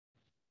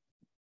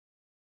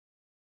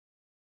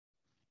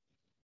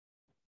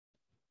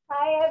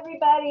Hi,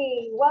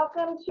 everybody.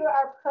 Welcome to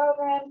our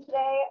program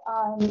today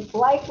on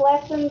life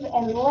lessons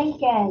and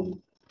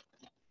Lincoln.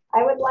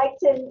 I would like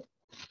to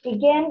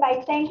begin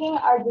by thanking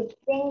our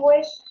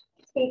distinguished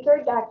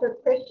speaker, Dr.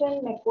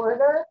 Christian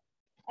McWhirter.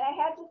 And I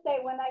have to say,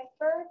 when I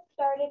first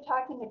started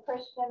talking to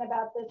Christian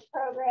about this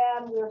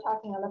program, we were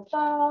talking on the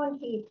phone,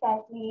 he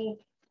sent me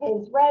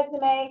his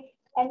resume,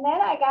 and then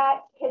I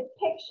got his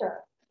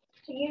picture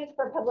to use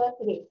for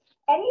publicity.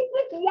 And he's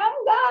this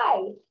young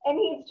guy, and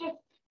he's just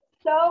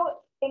so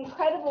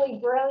incredibly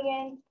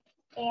brilliant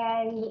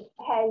and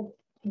has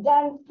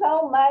done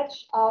so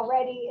much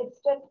already. It's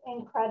just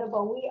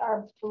incredible. We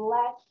are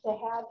blessed to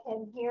have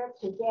him here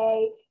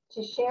today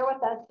to share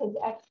with us his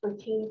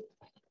expertise.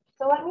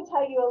 So let me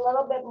tell you a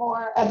little bit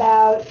more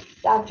about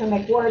Dr.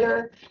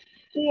 McWhirter.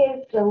 He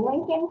is the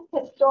Lincoln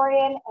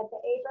historian at the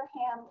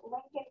Abraham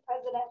Lincoln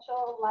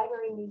Presidential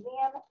Library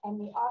Museum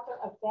and the author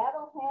of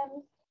Battle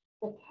Hymns,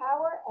 The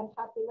Power and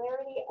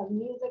Popularity of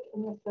Music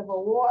in the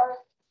Civil War.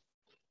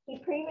 He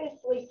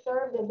previously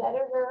served as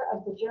editor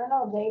of the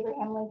Journal of the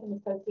Abraham Lincoln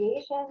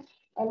Association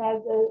and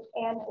as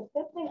an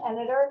assistant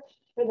editor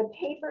for the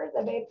Papers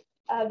of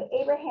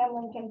Abraham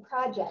Lincoln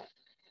Project.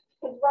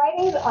 His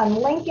writings on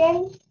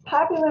Lincoln,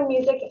 popular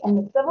music, and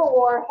the Civil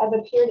War have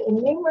appeared in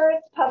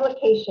numerous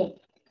publications,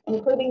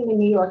 including the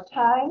New York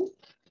Times,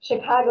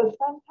 Chicago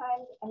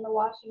Sun-Times, and the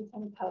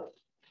Washington Post.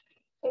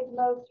 His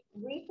most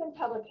recent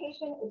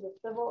publication is a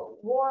Civil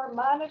War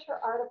Monitor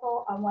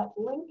article on what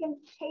Lincoln's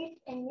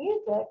taste in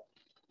music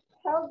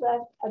tells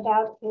us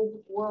about his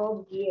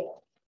worldview.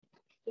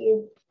 He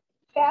is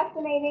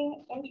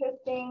fascinating,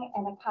 interesting,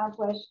 and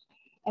accomplished.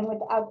 And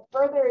without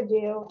further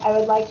ado, I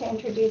would like to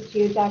introduce to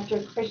you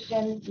Dr.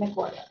 Christian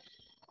McWhirter.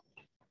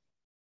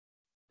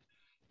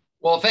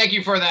 Well, thank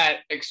you for that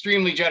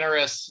extremely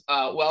generous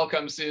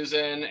welcome,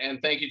 Susan,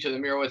 and thank you to the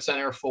McWhirter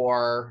Center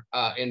for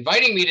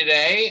inviting me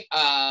today.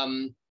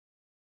 And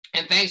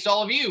thanks to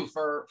all of you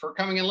for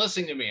coming and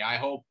listening to me. I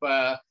hope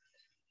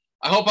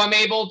I'm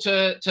able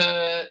to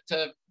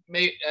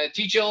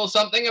teach you a little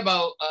something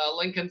about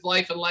Lincoln's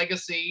life and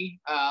legacy.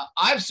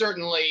 I've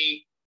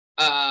certainly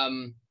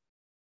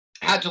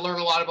had to learn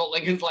a lot about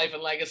Lincoln's life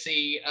and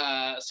legacy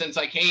since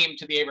I came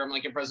to the Abraham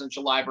Lincoln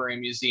Presidential Library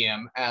and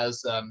Museum.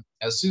 As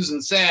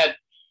Susan said,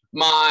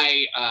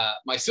 my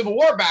Civil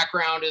War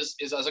background is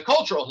as a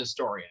cultural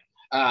historian,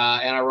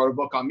 and I wrote a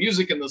book on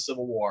music in the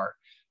Civil War.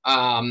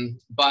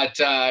 But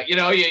you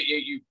know,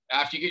 you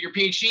after you get your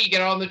PhD, you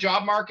get out on the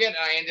job market, and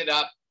I ended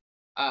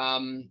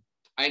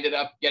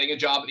up getting a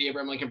job at the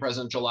Abraham Lincoln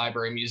Presidential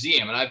Library and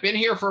Museum, and I've been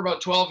here for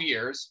about 12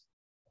 years.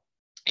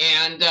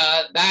 And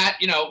that,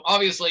 you know,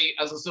 obviously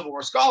as a Civil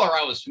War scholar,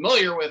 I was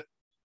familiar with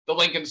the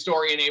Lincoln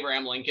story and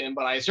Abraham Lincoln,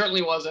 but I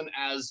certainly wasn't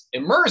as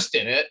immersed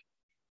in it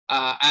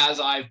as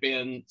I've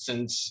been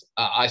since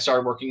I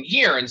started working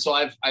here. And so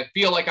I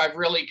feel like I've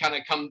really kind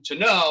of come to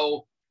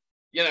know,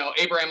 you know,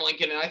 Abraham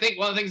Lincoln. And I think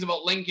one of the things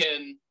about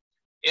Lincoln,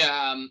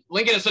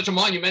 Lincoln is such a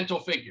monumental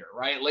figure,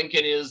 right?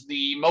 Lincoln is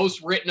the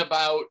most written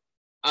about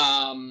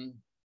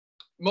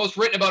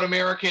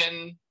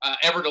American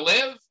ever to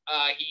live.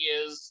 He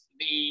is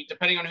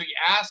depending on who you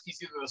ask,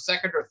 he's either the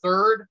second or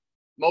third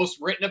most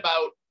written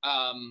about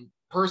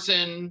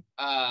person,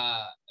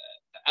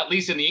 at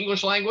least in the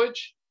English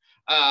language.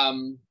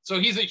 So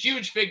he's a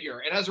huge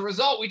figure. And as a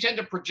result, we tend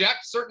to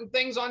project certain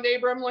things onto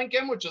Abraham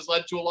Lincoln, which has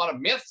led to a lot of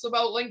myths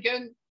about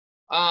Lincoln.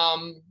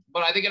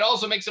 But I think it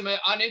also makes him an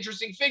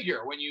uninteresting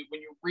figure when you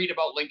read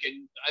about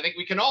Lincoln. I think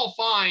we can all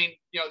find,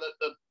 you know,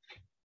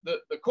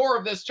 the core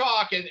of this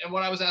talk and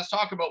what I was asked to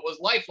talk about was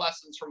life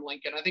lessons from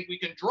Lincoln. I think we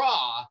can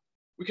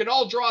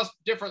all draw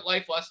different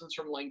life lessons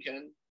from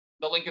Lincoln,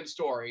 the Lincoln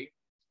story,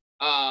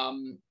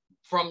 from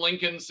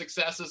Lincoln's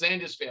successes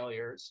and his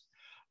failures.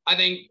 I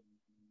think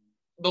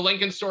the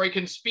Lincoln story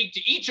can speak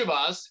to each of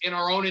us in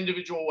our own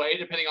individual way,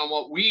 depending on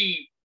what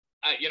we,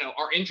 you know,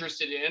 are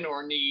interested in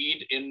or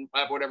need in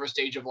whatever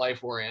stage of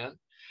life we're in. And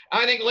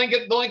I think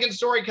the Lincoln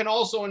story can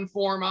also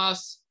inform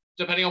us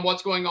depending on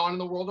what's going on in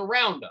the world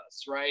around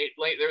us, right?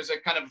 Like, there's a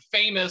kind of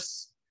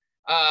famous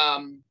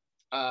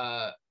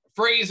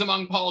phrase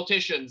among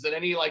politicians that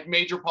any like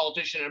major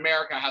politician in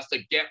America has to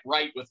get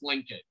right with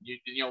Lincoln.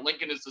 You know,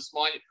 Lincoln is the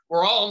small,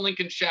 we're all in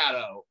Lincoln's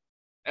shadow.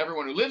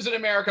 Everyone who lives in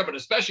America, but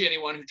especially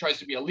anyone who tries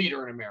to be a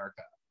leader in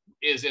America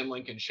is in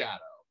Lincoln's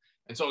shadow.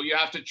 And so you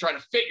have to try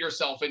to fit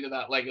yourself into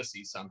that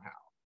legacy somehow.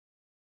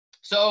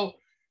 So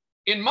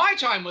in my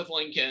time with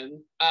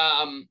Lincoln,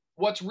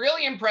 what's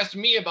really impressed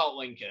me about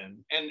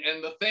Lincoln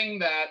and the thing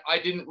that I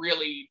didn't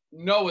really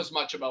know as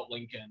much about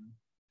Lincoln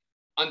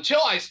until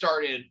I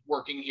started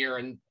working here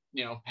and,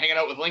 you know, hanging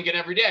out with Lincoln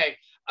every day,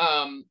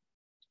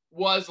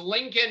 was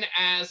Lincoln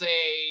as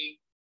a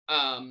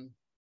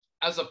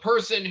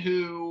person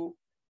who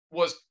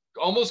was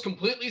almost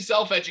completely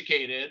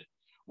self-educated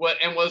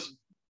and was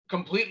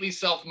completely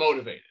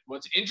self-motivated.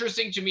 What's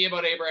interesting to me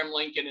about Abraham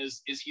Lincoln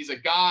is he's a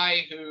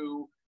guy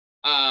who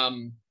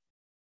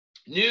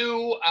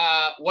knew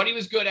what he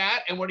was good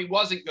at and what he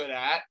wasn't good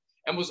at,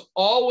 and was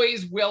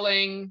always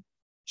willing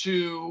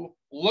to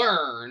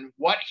learn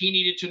what he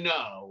needed to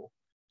know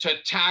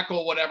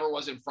tackle whatever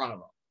was in front of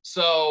him.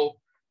 So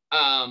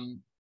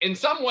in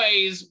some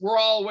ways, we're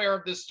all aware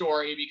of this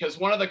story because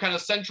one of the kind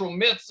of central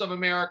myths of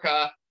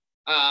America,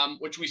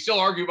 which we still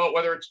argue about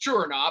whether it's true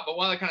or not, but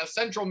one of the kind of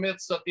central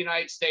myths of the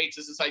United States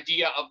is this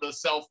idea of the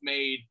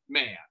self-made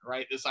man,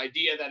 right? This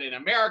idea that in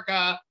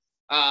America,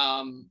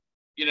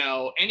 you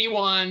know,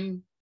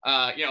 anyone,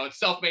 you know, it's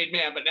self-made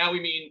man, but now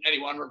we mean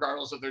anyone,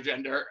 regardless of their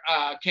gender,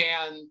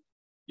 can,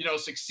 you know,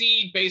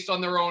 succeed based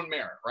on their own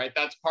merit, right?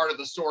 That's part of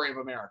the story of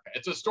America.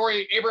 It's a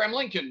story Abraham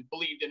Lincoln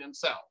believed in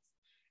himself.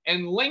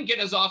 And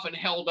Lincoln is often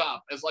held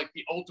up as like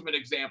the ultimate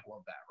example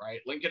of that, right?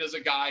 Lincoln is a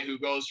guy who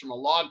goes from a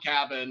log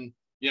cabin,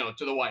 you know,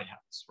 to the White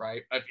House,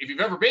 right? If you've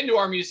ever been to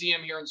our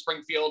museum here in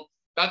Springfield,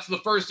 that's the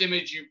first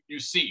image you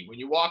see. When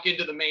you walk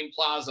into the main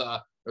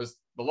plaza, there's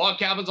the log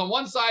cabins on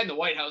one side and the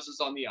White House is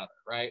on the other,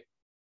 right?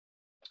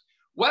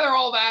 Whether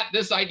all that,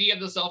 this idea of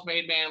the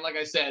self-made man, like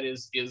I said,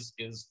 is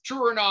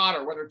true or not,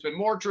 or whether it's been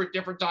more true at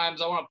different times,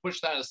 I want to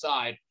push that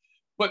aside.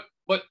 But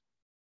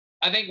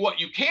I think what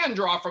you can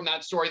draw from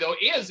that story, though,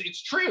 is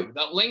it's true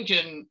that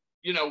Lincoln,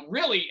 you know,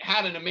 really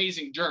had an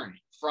amazing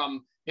journey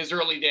from his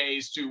early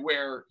days to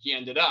where he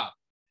ended up.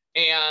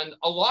 And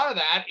a lot of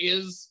that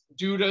is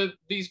due to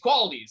these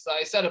qualities that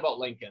I said about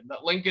Lincoln,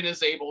 that Lincoln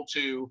is able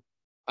to,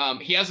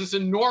 he has this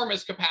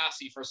enormous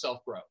capacity for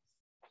self-growth.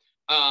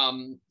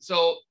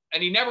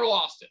 And he never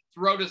lost it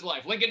throughout his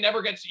life. Lincoln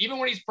never gets, even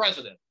when he's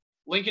president,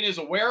 Lincoln is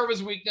aware of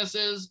his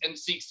weaknesses and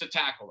seeks to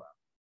tackle them.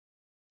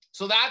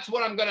 So that's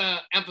what I'm going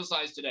to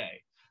emphasize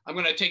today. I'm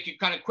going to take you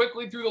kind of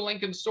quickly through the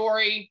Lincoln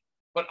story,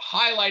 but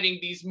highlighting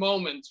these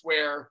moments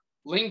where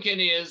Lincoln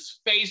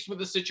is faced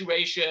with a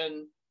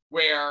situation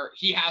where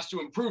he has to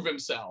improve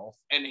himself,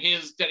 and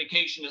his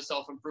dedication to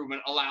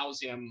self-improvement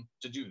allows him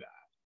to do that.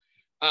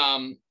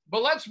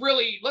 But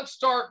let's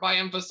start by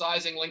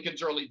emphasizing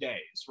Lincoln's early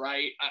days,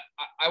 right?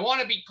 I want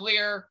to be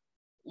clear.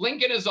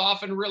 Lincoln is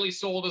often really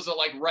sold as a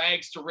like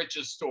rags to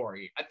riches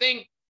story. I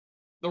think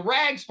the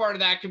rags part of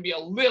that can be a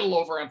little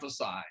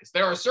overemphasized.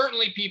 There are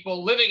certainly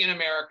people living in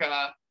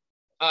America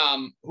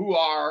who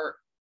are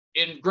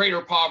in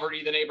greater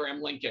poverty than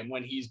Abraham Lincoln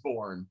when he's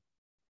born.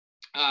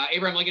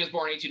 Abraham Lincoln is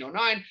born in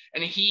 1809,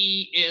 and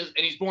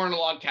he's born in a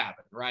log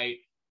cabin, right?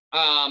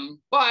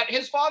 But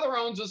his father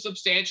owns a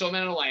substantial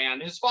amount of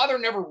land. His father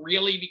never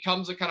really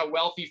becomes a kind of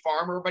wealthy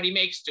farmer, but he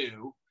makes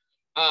do.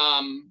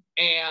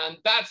 And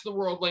that's the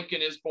world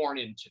Lincoln is born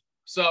into.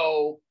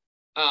 So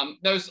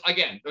there's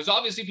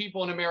obviously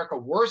people in America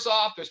worse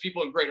off. There's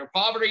people in greater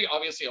poverty.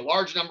 Obviously, a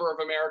large number of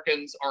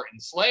Americans are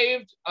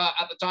enslaved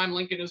at the time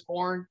Lincoln is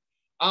born.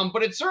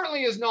 But it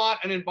certainly is not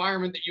an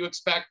environment that you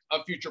expect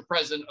a future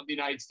president of the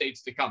United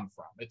States to come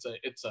from.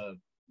 It's a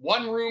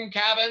one-room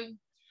cabin,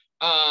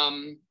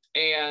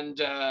 and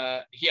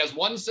he has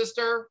one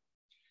sister.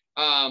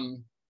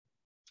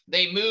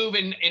 They move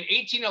in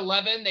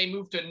 1811. They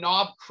move to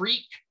Knob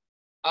Creek,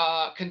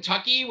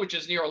 Kentucky, which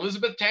is near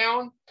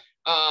Elizabethtown,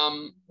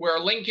 where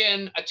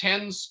Lincoln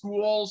attends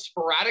school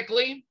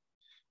sporadically.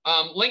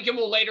 Lincoln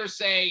will later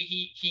say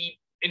he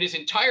in his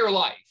entire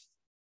life.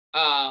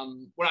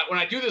 When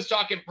I do this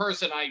talk in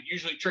person, I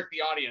usually trick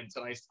the audience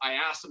and I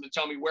ask them to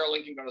tell me where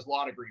Lincoln got his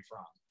law degree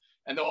from.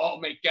 And they'll all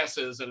make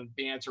guesses, and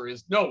the answer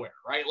is nowhere,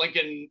 right?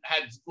 Lincoln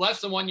had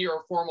less than 1 year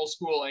of formal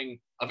schooling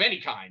of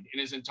any kind in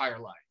his entire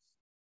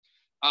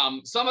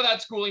life. Some of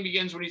that schooling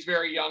begins when he's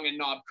very young in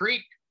Knob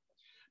Creek.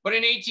 But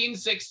in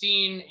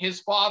 1816, his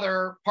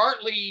father,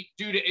 partly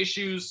due to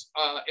issues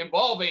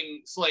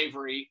involving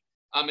slavery,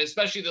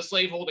 especially the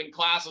slaveholding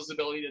class's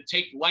ability to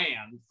take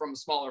land from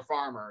smaller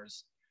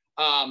farmers,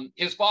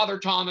 his father,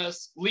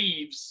 Thomas,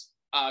 leaves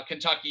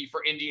Kentucky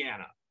for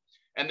Indiana,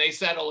 and they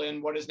settle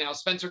in what is now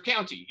Spencer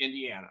County,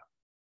 Indiana.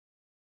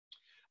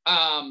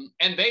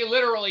 And they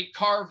literally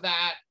carve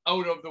that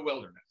out of the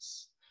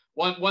wilderness.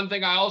 One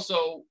thing I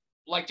also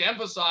like to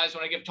emphasize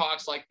when I give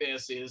talks like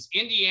this is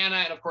Indiana,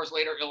 and of course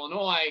later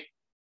Illinois,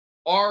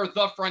 are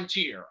the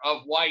frontier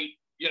of white,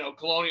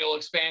 colonial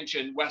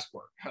expansion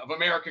westward, of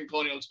American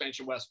colonial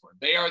expansion westward.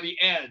 They are the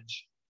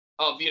edge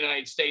of the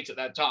United States at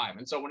that time.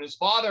 And so when his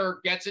father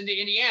gets into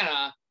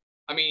Indiana,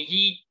 I mean,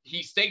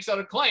 he stakes out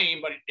a claim,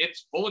 but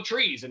it's full of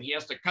trees, and he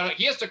has to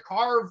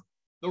carve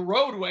the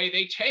roadway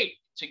they take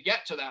to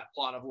get to that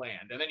plot of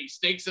land. And then he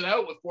stakes it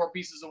out with 4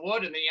 pieces of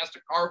wood, and then he has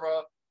to carve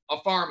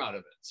a farm out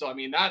of it. So, I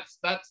mean, that's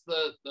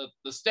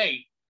the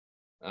state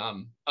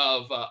of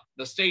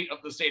the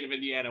state of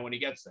Indiana when he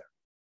gets there.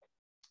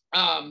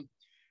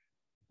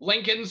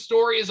 Lincoln's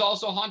story is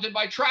also haunted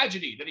by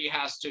tragedy that he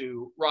has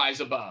to rise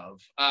above.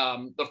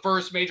 The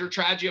first major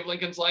tragedy of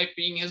Lincoln's life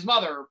being his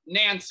mother,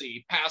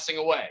 Nancy, passing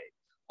away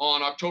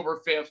on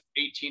October 5th,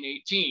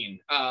 1818.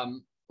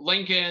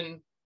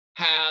 Lincoln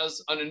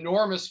has an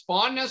enormous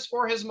fondness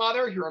for his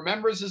mother. He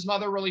remembers his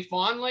mother really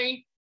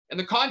fondly. In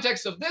the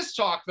context of this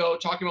talk, though,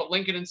 talking about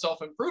Lincoln and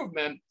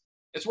self-improvement,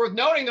 it's worth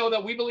noting, though,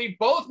 that we believe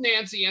both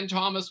Nancy and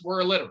Thomas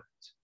were illiterate.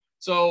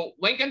 So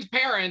Lincoln's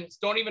parents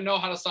don't even know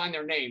how to sign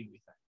their name, we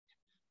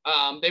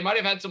think. They might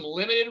have had some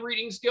limited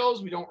reading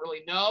skills. We don't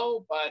really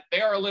know, but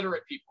they are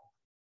illiterate people.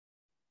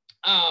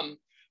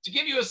 to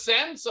give you a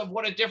sense of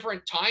what a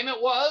different time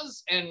it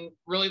was and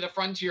really the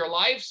frontier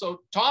life.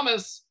 So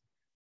Thomas,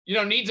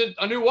 needs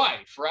a new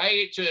wife,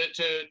 right? To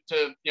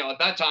at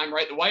that time,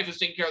 right? The wife is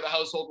taking care of the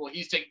household while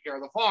he's taking care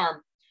of the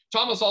farm.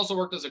 Thomas also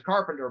worked as a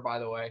carpenter, by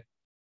the way.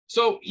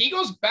 So he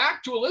goes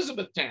back to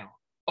Elizabethtown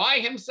by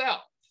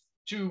himself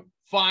to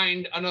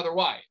find another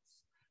wife,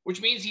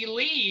 which means he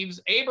leaves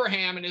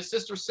Abraham and his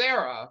sister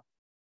Sarah,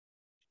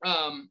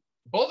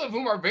 both of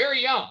whom are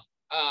very young.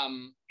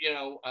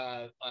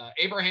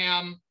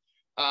 Abraham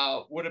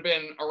would have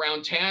been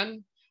around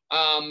 10,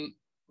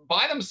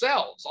 by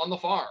themselves on the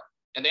farm,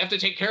 and they have to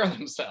take care of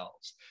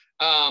themselves.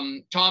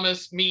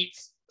 Thomas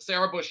meets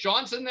Sarah Bush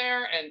Johnson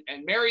there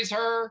and marries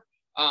her.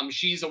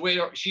 She's a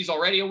widow. She's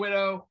already a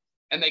widow,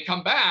 and they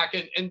come back,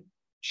 and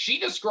she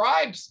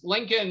describes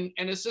Lincoln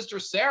and his sister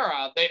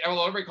Sarah.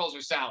 Although everybody calls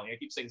her Sally. I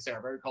keep saying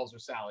Sarah, but everybody calls her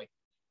Sally.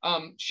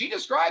 She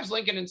describes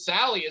Lincoln and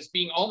Sally as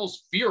being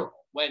almost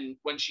feral when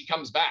she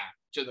comes back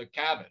to the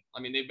cabin.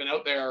 I mean, they've been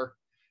out there,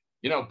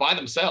 by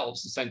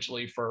themselves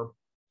essentially for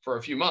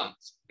a few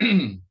months.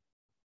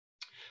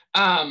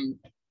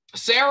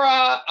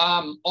 Sarah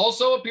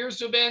also appears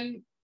to have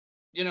been,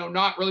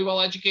 not really well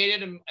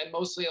educated and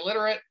mostly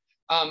illiterate.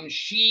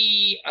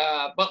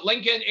 But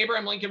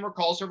Abraham Lincoln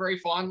recalls her very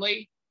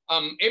fondly.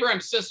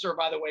 Abraham's sister,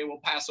 by the way, will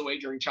pass away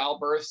during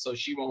childbirth, so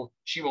she won't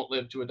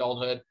live to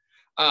adulthood,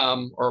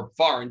 or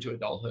far into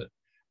adulthood.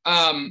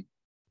 But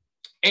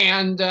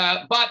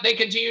they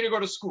continue to go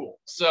to school.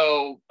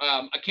 So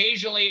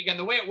occasionally, again,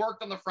 the way it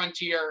worked on the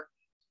frontier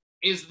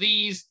is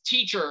these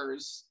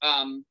teachers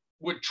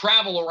would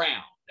travel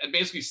around and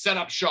basically set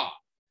up shop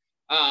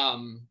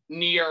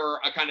near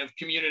a kind of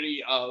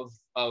community of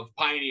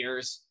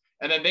pioneers.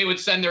 And then they would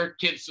send their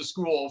kids to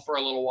school for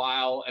a little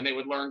while, and they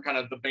would learn kind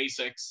of the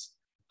basics.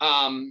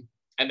 And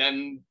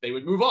then they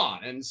would move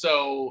on. And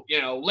so,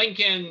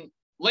 Lincoln,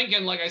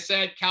 like I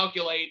said,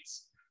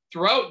 calculates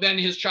throughout then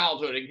his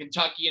childhood in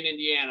Kentucky and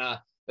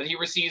Indiana that he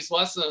receives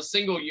less than a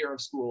single year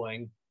of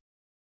schooling.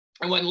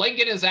 And when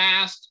Lincoln is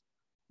asked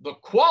the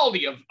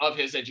quality of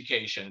his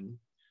education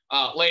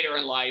later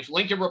in life,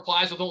 Lincoln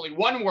replies with only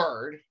one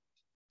word: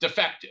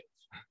 defective.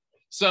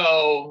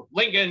 So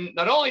Lincoln,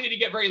 not only did he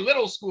get very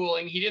little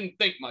schooling, he didn't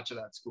think much of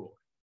that schooling.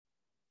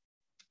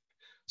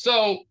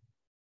 So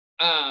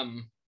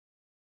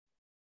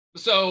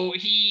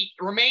he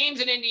remains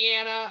in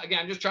Indiana. Again,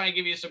 I'm just trying to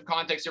give you some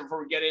context here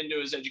before we get into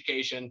his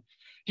education.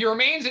 He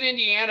remains in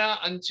Indiana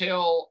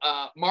until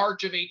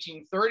March of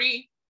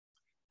 1830.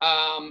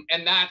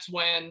 And that's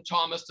when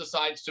Thomas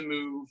decides to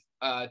move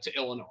to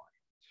Illinois.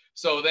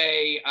 So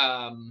they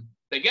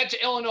get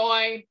to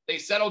Illinois. They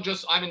settle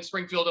I'm in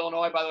Springfield,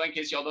 Illinois, by the way, in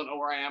case y'all don't know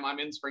where I am. I'm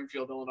in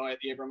Springfield, Illinois at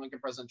the Abraham Lincoln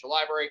Presidential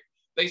Library.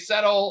 They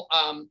settle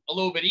a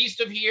little bit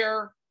east of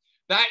here.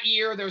 That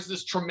year, there's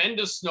this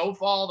tremendous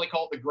snowfall. They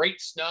call it the Great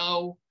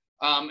Snow.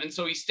 And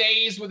so he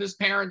stays with his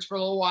parents for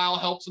a little while,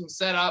 helps them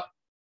set up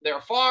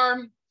their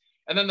farm.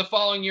 And then the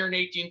following year in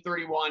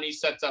 1831, he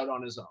sets out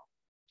on his own.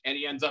 And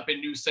he ends up in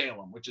New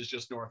Salem, which is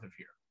just north of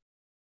here.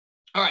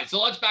 All right,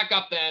 so let's back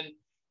up then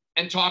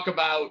and talk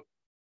about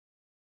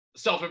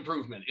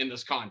self-improvement in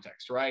this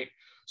context, right?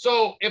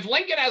 So if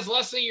Lincoln has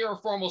less than a year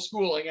of formal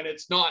schooling and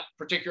it's not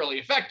particularly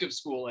effective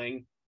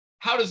schooling,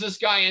 how does this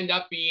guy end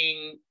up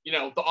being, the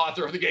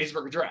author of the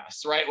Gettysburg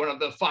Address, right? One of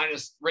the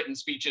finest written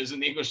speeches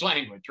in the English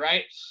language,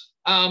 right?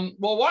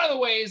 Well, one of the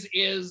ways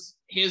is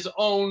his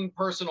own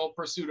personal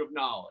pursuit of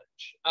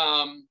knowledge.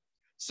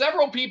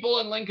 Several people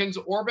in Lincoln's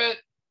orbit.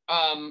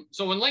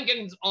 So when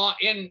Lincoln's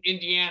in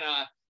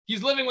Indiana,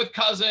 he's living with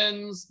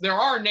cousins. There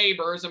are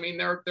neighbors. I mean,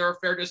 they're a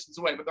fair distance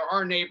away, but there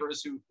are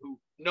neighbors who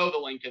know the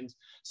Lincolns.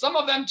 Some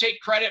of them take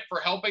credit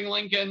for helping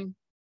Lincoln,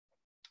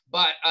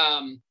 but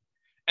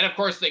and of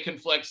course they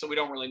conflict, so we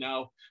don't really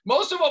know.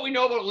 Most of what we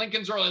know about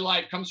Lincoln's early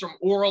life comes from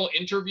oral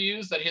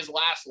interviews that his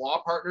last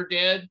law partner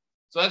did.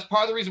 So that's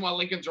part of the reason why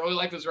Lincoln's early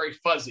life is very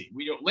fuzzy.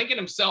 Lincoln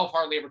himself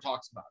hardly ever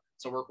talks about it.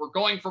 So we're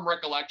going from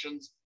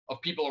recollections of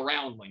people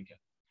around Lincoln.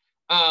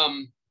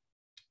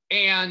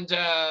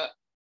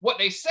 What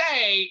they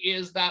say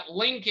is that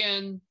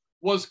Lincoln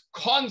was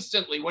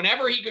constantly,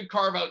 whenever he could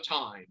carve out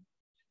time,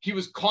 he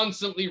was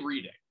constantly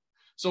reading.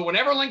 So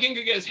whenever Lincoln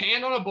could get his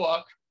hand on a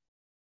book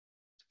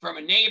from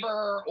a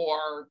neighbor,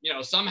 or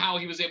somehow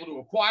he was able to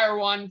acquire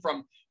one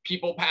from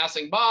people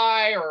passing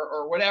by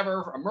or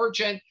whatever, a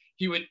merchant,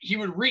 he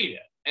would read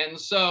it. And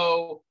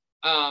so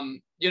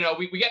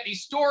we get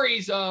these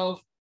stories of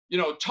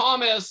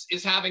Thomas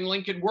is having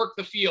Lincoln work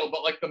the field,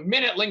 but like the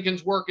minute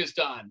Lincoln's work is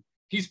done,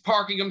 he's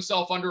parking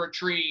himself under a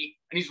tree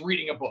and he's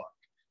reading a book.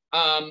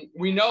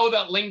 We know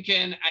that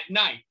Lincoln at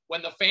night,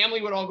 when the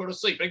family would all go to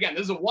sleep, again,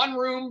 this is a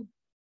one-room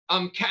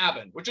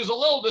cabin, which is a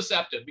little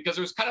deceptive because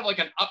there's kind of like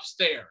an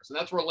upstairs, and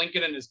that's where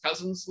Lincoln and his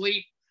cousins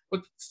sleep.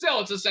 But still,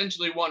 it's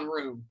essentially one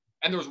room,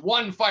 and there's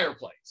one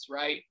fireplace,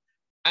 right?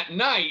 At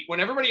night, when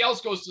everybody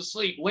else goes to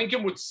sleep,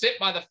 Lincoln would sit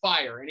by the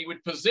fire and he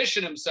would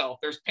position himself.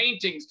 There's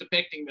paintings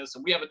depicting this,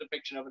 and we have a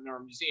depiction of it in our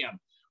museum,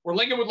 where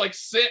Lincoln would like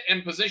sit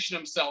and position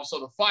himself so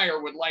the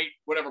fire would light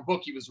whatever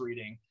book he was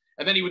reading,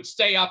 and then he would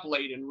stay up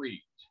late and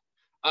read.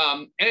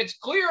 And it's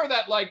clear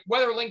that, like,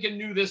 whether Lincoln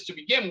knew this to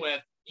begin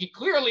with, he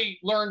clearly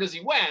learned as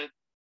he went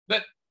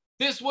that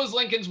this was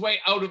Lincoln's way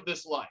out of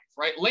this life,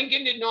 right?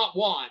 Lincoln did not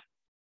want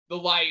the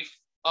life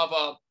of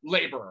a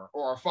laborer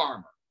or a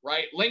farmer,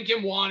 right?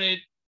 Lincoln wanted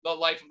the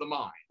life of the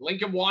mind.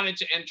 Lincoln wanted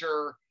to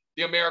enter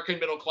the American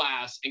middle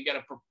class and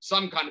get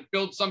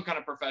build some kind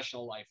of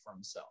professional life for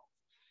himself.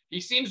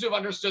 He seems to have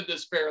understood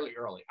this fairly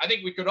early. I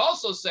think we could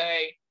also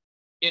say,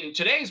 in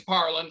today's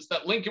parlance,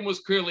 that Lincoln was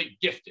clearly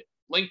gifted.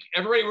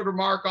 Everybody would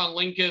remark on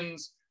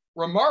Lincoln's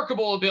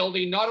remarkable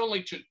ability not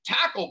only to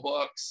tackle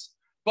books,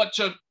 but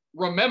to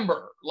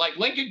remember. Like,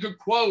 Lincoln could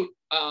quote,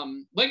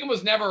 Lincoln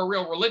was never a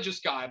real religious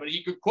guy, but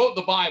he could quote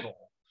the Bible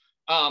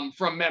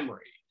from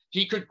memory.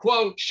 He could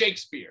quote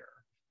Shakespeare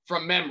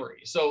from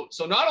memory. So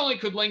not only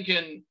did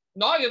Lincoln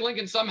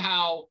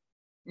somehow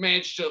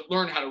manage to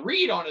learn how to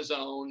read on his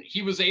own,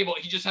 he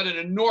just had an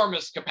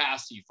enormous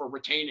capacity for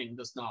retaining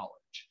this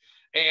knowledge.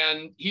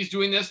 And he's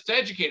doing this to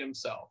educate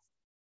himself.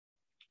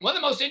 One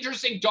of the most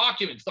interesting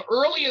documents, the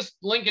earliest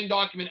Lincoln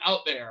document out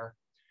there,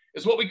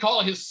 is what we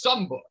call his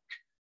sum book.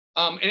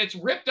 And it's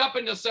ripped up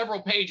into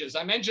several pages.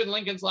 I mentioned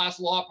Lincoln's last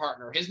law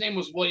partner. His name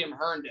was William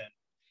Herndon.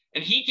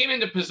 And he came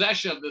into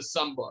possession of this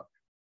sum book.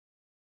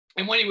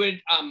 And when he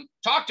would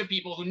talk to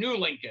people who knew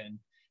Lincoln,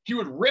 he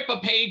would rip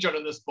a page out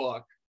of this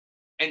book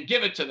and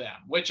give it to them,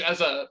 which,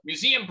 as a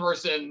museum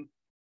person,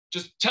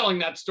 just telling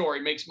that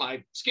story makes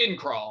my skin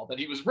crawl, that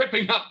he was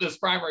ripping up this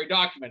primary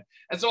document.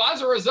 And so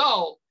as a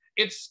result,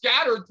 it's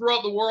scattered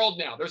throughout the world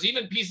now. There's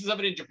even pieces of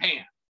it in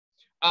Japan.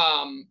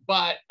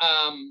 But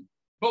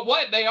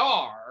what they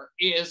are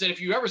is, and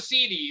if you ever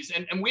see these,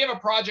 and we have a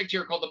project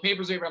here called the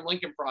Papers of Abraham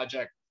Lincoln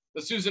Project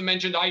that Susan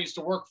mentioned I used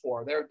to work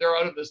for. They're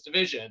out of this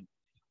division.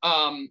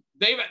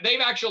 They've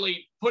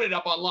actually put it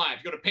up online.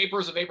 If you go to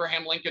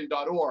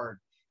papersofabrahamlincoln.org,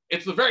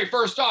 it's the very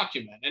first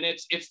document, and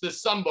it's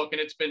this sum book, and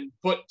it's been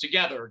put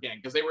together again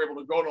because they were able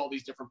to go to all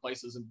these different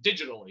places and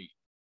digitally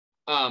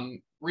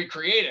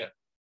recreate it.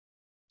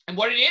 And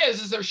what it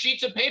is there's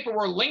sheets of paper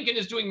where Lincoln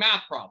is doing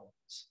math problems.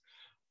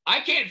 I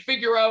can't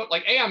figure out,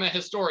 like, A, I'm a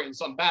historian,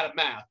 so I'm bad at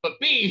math, but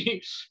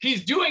B,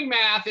 he's doing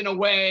math in a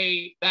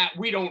way that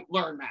we don't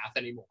learn math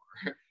anymore.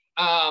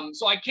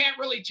 So I can't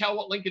really tell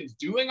what Lincoln's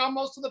doing on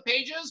most of the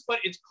pages, but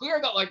it's clear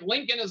that, like,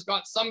 Lincoln has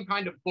got some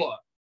kind of book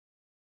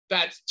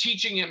that's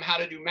teaching him how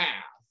to do math.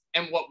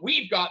 And what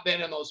we've got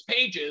then in those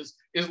pages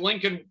is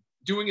Lincoln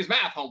doing his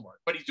math homework,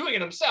 but he's doing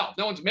it himself.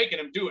 No one's making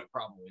him do it,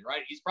 probably,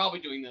 right? He's probably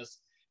doing this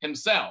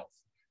himself.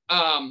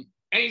 And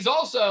he's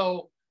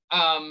also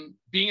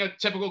being a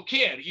typical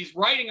kid. He's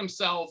writing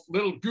himself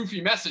little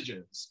goofy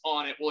messages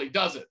on it while he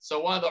does it. So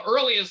one of the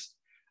earliest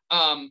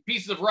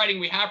pieces of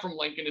writing we have from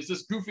Lincoln is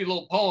this goofy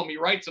little poem he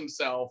writes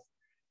himself.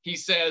 He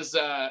says,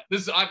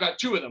 I've got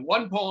two of them.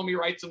 One poem he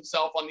writes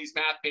himself on these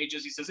math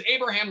pages. He says,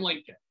 Abraham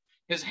Lincoln,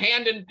 his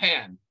hand and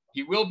pen,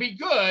 he will be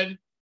good,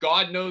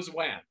 God knows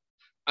when.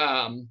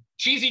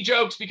 Cheesy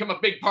jokes become a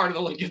big part of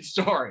the Lincoln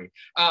story.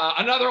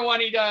 Another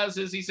one he does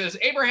is he says,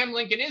 Abraham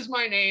Lincoln is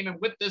my name, and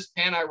with this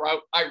pen I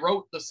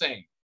wrote the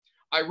same.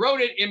 I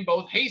wrote it in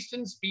both haste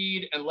and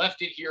speed and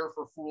left it here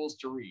for fools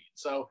to read.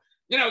 So,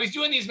 he's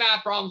doing these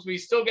math problems, but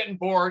he's still getting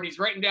bored. He's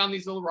writing down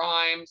these little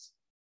rhymes.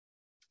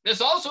 This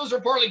also is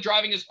reportedly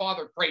driving his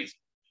father crazy,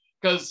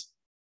 because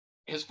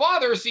his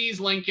father sees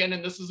Lincoln,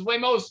 and this is the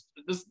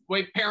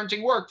way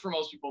parenting worked for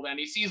most people then.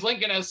 He sees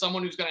Lincoln as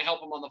someone who's going to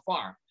help him on the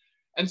farm.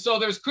 And so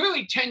there's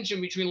clearly tension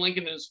between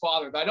Lincoln and his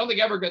father that I don't think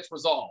ever gets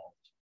resolved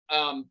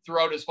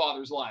throughout his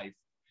father's life.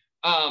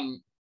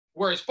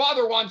 Where his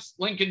father wants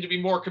Lincoln to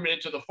be more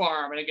committed to the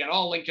farm. And again,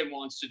 all Lincoln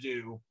wants to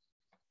do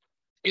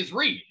is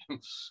read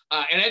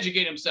and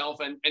educate himself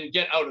and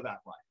get out of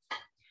that life.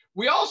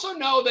 We also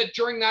know that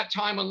during that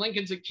time when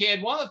Lincoln's a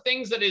kid, one of the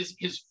things that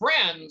his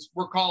friends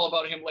recall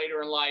about him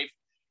later in life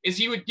is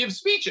he would give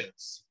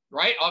speeches,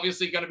 right?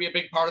 Obviously going to be a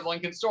big part of the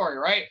Lincoln story,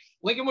 right?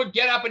 Lincoln would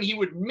get up and he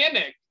would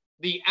mimic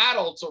the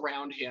adults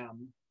around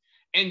him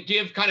and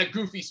give kind of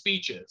goofy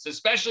speeches,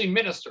 especially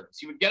ministers.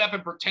 He would get up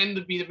and pretend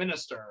to be the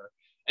minister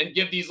and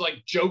give these,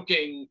 like,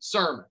 joking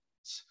sermons.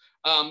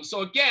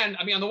 So again,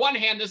 I mean, on the one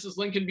hand, this is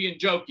Lincoln being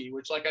jokey,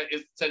 which, like I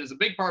said, is a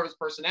big part of his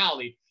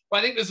personality. But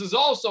I think this is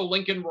also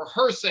Lincoln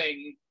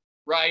rehearsing,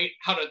 right,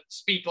 how to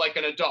speak like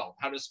an adult,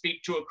 how to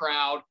speak to a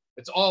crowd.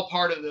 It's all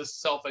part of this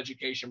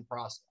self-education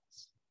process.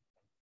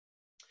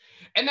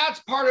 And that's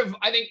part of,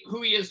 I think,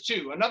 who he is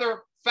too. Another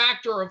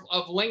factor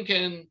of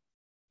Lincoln,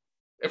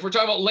 if we're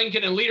talking about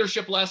Lincoln and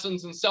leadership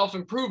lessons and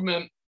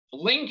self-improvement,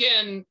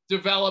 Lincoln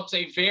develops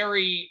a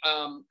very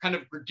kind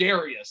of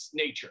gregarious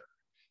nature.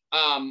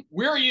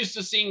 We're used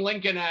to seeing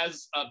Lincoln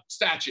as a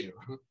statue,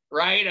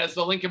 right? As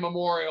the Lincoln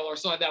Memorial or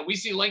something like that. We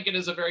see Lincoln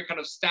as a very kind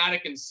of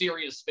static and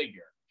serious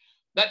figure.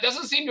 That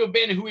doesn't seem to have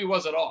been who he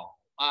was at all.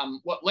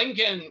 What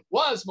Lincoln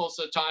was most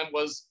of the time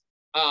was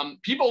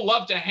people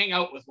love to hang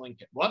out with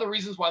Lincoln. One of the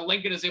reasons why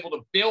Lincoln is able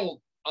to build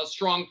a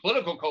strong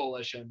political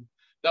coalition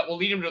that will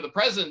lead him to the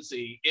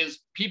presidency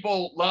is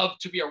people love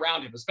to be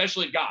around him,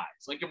 especially guys.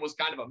 Lincoln was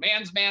kind of a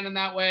man's man in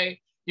that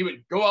way. He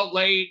would go out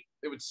late,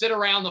 They would sit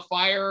around the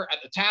fire at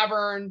the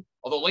tavern,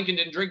 although Lincoln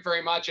didn't drink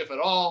very much, if at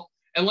all.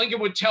 And Lincoln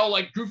would tell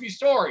like goofy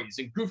stories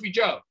and goofy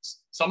jokes.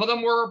 Some of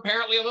them were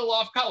apparently a little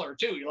off color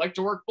too. He liked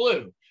to work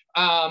blue.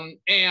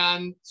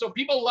 And so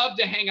people loved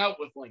to hang out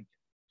with Lincoln.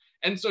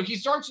 And so he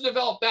starts to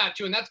develop that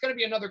too. And that's going to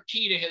be another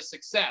key to his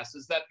success,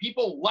 is that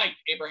people like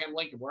Abraham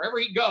Lincoln. Wherever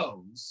he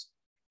goes,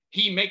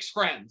 he makes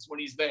friends when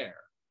he's there.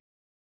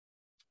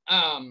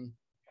 I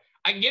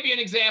can give you an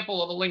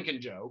example of a Lincoln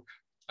joke.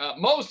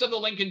 Most of the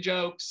Lincoln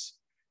jokes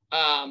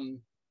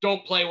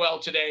don't play well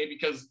today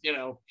because, you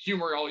know,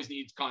 humor always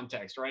needs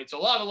context, right? So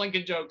a lot of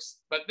Lincoln jokes,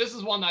 but this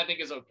is one that I think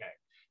is okay.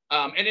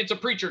 And it's a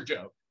preacher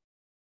joke.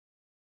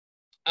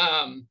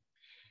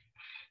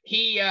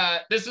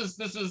 This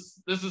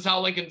is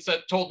how Lincoln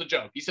told the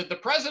joke. He said, the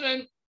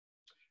president,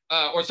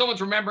 or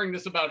someone's remembering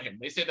this about him.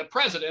 They say the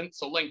president,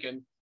 so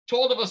Lincoln,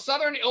 told of a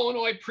Southern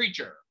Illinois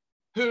preacher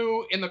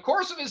who, in the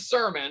course of his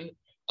sermon,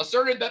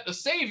 asserted that the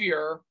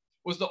Savior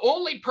was the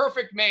only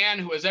perfect man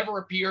who has ever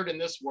appeared in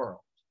this world.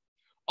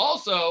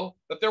 Also,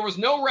 that there was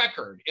no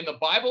record in the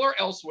Bible or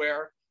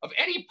elsewhere of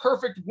any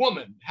perfect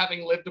woman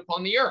having lived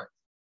upon the earth.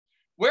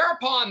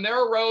 Whereupon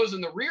there arose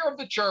in the rear of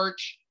the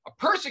church a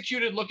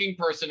persecuted-looking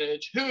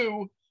personage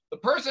who, the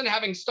person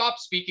having stopped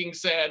speaking,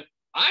 said,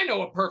 I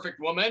know a perfect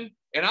woman,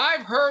 and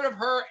I've heard of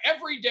her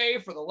every day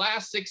for the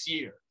last 6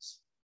 years.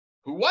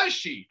 Who was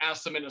she?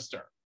 Asked the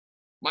minister.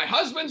 My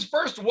husband's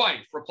first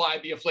wife,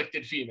 replied the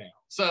afflicted female.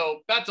 So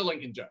that's a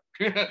Lincoln joke.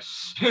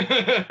 That's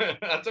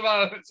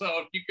about it. So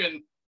if you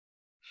can,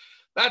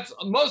 that's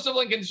most of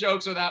Lincoln's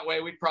jokes are that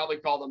way. We'd probably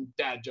call them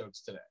dad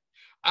jokes today.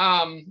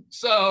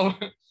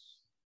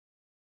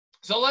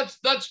 So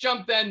let's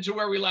jump then to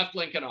where we left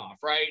Lincoln off,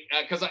 right?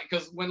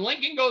 Because when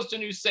Lincoln goes to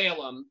New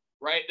Salem,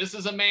 right, this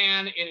is a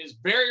man in his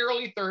very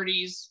early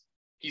 30s.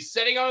 He's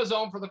sitting on his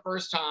own for the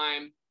first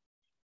time.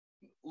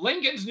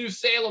 Lincoln's New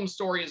Salem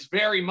story is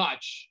very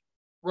much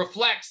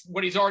reflects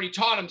what he's already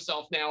taught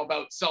himself now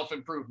about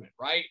self-improvement,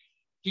 right?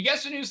 He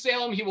gets to New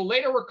Salem. He will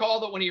later recall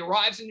that when he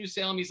arrives in New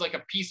Salem, he's like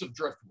a piece of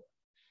driftwood.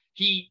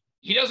 He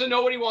doesn't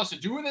know what he wants to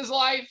do with his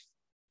life.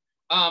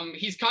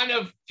 He's kind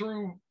of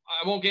through,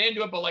 I won't get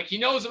into it, but like he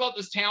knows about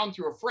this town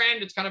through a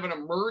friend. It's kind of an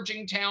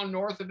emerging town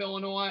north of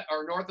Illinois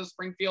or north of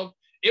Springfield.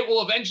 It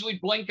will eventually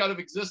blink out of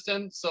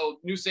existence. So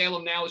New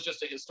Salem now is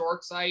just a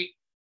historic site.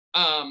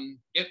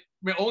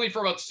 Only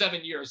for about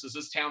 7 years does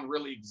this town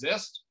really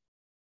exist.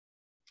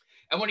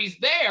 And when he's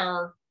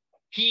there,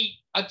 he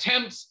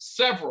attempts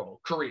several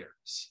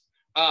careers.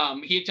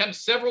 He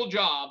attempts several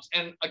jobs.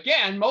 And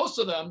again, most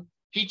of them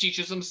he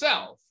teaches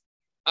himself.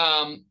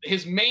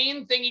 His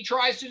main thing he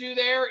tries to do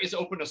there is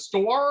open a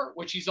store,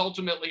 which he's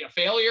ultimately a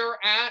failure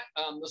at.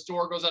 The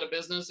store goes out of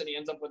business and he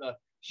ends up with a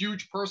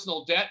huge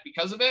personal debt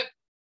because of it.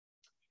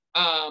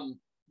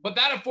 But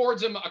that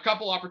affords him a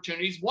couple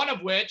opportunities, one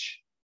of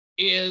which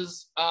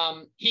is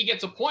he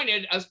gets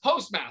appointed as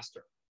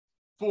postmaster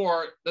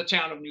for the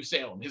town of New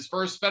Salem, his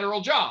first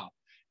federal job.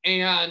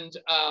 And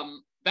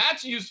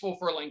that's useful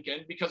for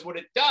Lincoln because what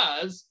it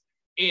does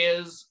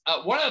is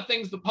one of the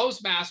things the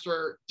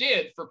postmaster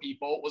did for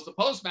people was the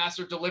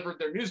postmaster delivered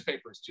their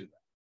newspapers to them.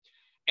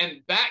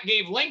 And that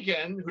gave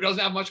Lincoln, who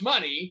doesn't have much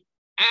money,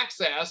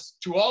 access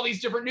to all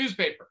these different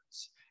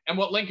newspapers. And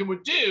what Lincoln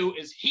would do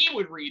is he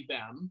would read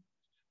them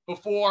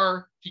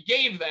before he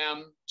gave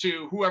them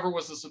to whoever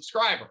was the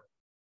subscriber.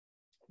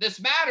 This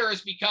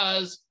matters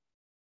because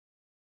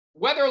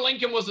whether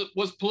Lincoln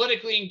was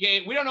politically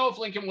engaged, we don't know if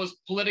Lincoln was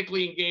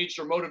politically engaged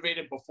or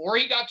motivated before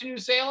he got to New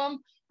Salem,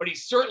 but he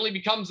certainly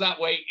becomes that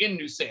way in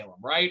New Salem,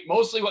 right?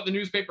 Mostly what the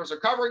newspapers are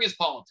covering is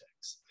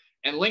politics.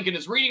 And Lincoln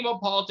is reading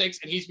about politics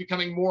and he's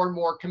becoming more and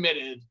more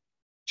committed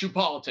to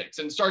politics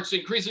and starts to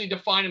increasingly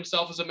define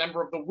himself as a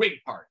member of the Whig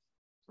Party,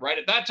 right?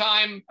 At that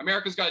time,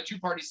 America's got a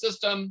two-party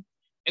system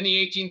in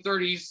the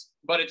 1830s,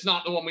 but it's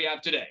not the one we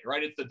have today,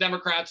 right? It's the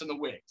Democrats and the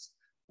Whigs.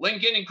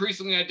 Lincoln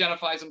increasingly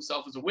identifies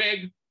himself as a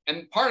Whig,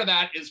 and part of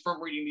that is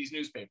from reading these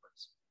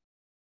newspapers.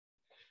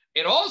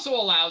 It also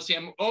allows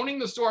him, owning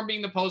the store and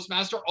being the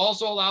postmaster,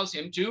 also allows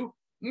him to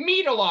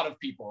meet a lot of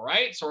people,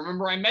 right? So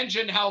remember I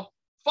mentioned how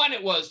fun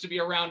it was to be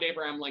around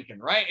Abraham Lincoln,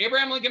 right?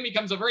 Abraham Lincoln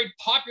becomes a very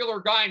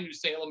popular guy in New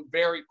Salem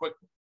very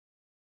quickly.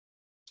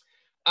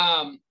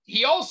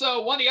 He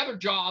also, one of the other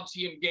jobs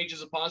he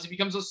engages upon is he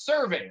becomes a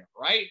surveyor,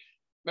 right?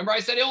 Remember I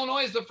said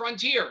Illinois is the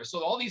frontier.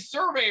 So all these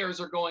surveyors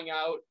are going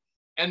out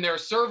and they're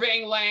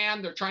surveying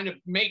land. They're trying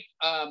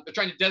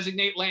to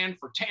designate land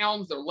for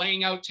towns. They're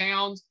laying out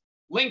towns.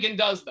 Lincoln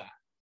does that.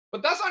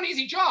 But that's not an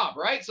easy job,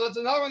 right? So it's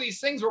another one of these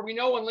things where we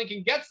know when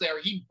Lincoln gets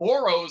there, he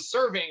borrows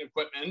surveying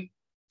equipment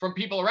from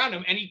people around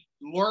him and he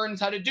learns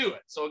how to do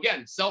it. So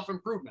again,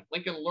 self-improvement,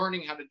 Lincoln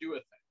learning how to do a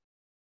thing.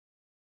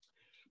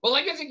 Well,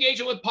 Lincoln's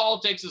engagement with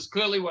politics is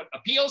clearly what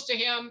appeals to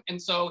him.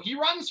 And so he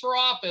runs for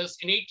office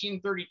in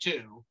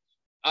 1832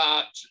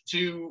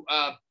 to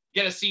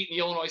get a seat in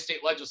the Illinois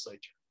state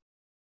legislature.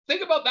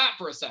 Think about that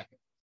for a second.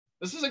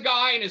 This is a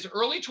guy in his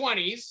early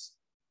 20s,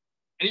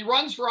 and he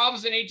runs for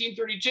office in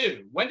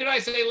 1832. When did I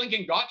say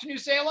Lincoln got to New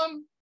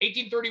Salem?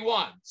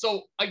 1831.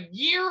 So a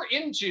year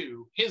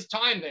into his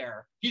time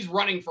there, he's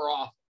running for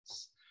office.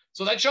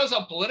 So that shows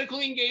how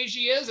politically engaged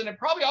he is, and it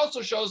probably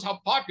also shows how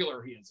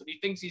popular he is, that he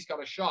thinks he's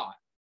got a shot.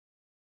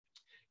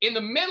 In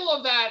the middle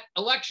of that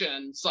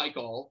election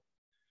cycle,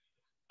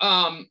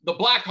 the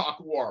Black Hawk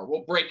War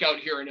will break out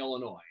here in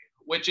Illinois,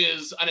 which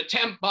is an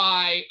attempt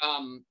by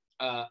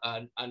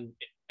a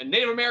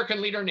Native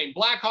American leader named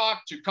Black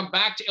Hawk to come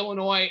back to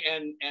Illinois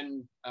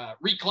and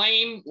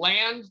reclaim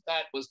land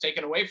that was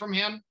taken away from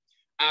him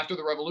after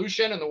the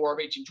Revolution and the War of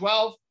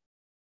 1812.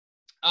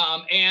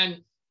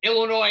 And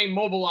Illinois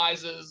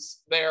mobilizes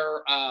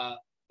their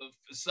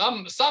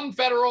some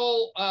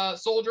federal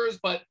soldiers,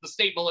 but the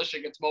state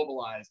militia gets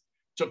mobilized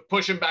to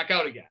push him back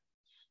out again.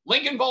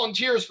 Lincoln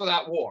volunteers for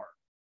that war.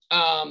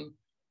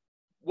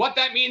 What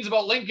that means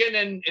about Lincoln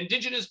and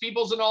indigenous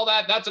peoples and all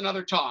that, that's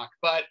another talk.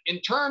 But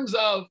in terms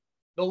of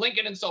the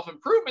Lincoln and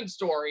self-improvement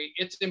story,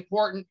 it's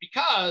important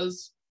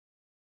because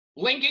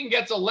Lincoln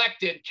gets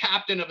elected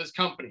captain of his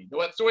company.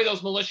 That's the way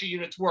those militia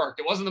units worked.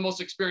 It wasn't the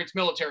most experienced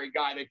military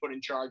guy they put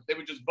in charge. They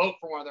would just vote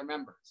for one of their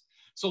members.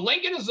 So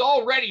Lincoln is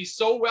already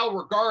so well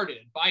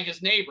regarded by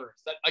his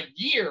neighbors that a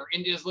year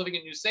into his living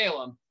in New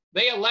Salem,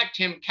 they elect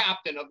him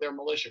captain of their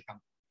militia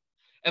company.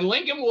 And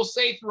Lincoln will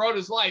say throughout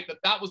his life that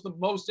that was the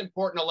most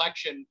important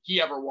election he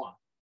ever won,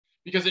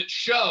 because it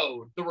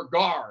showed the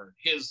regard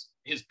his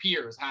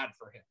peers had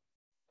for him.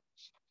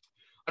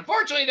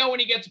 Unfortunately, though, when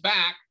he gets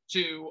back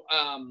to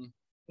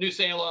New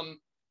Salem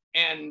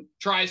and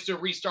tries to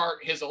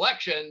restart his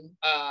election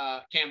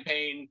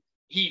campaign,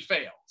 he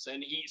fails.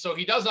 And so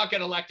he does not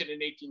get elected in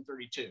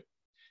 1832.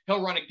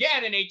 He'll run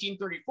again in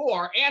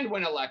 1834 and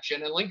win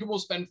election, and Lincoln will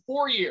spend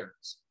 4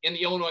 years in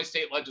the Illinois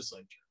state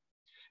legislature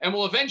and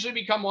will eventually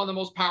become one of the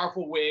most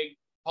powerful Whig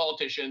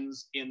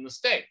politicians in the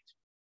state.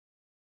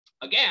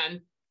 Again,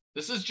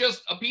 this is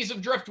just a piece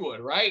of driftwood,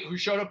 right? Who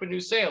showed up in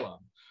New Salem.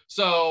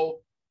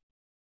 So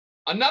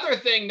another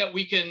thing that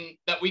we can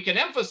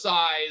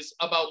emphasize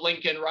about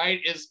Lincoln, right,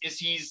 is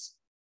he's,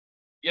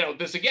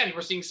 this again,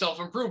 we're seeing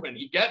self-improvement.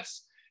 He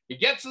gets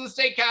to the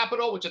state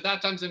capitol, which at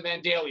that time's in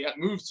Vandalia,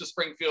 moves to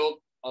Springfield.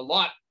 A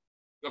lot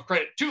of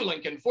credit to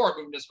Lincoln for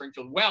moving to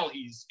Springfield while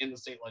he's in the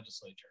state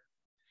legislature.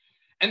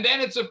 And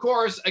then it's, of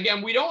course,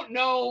 again, we don't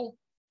know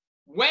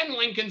when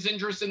Lincoln's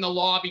interest in the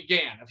law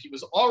began, if he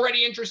was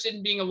already interested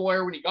in being a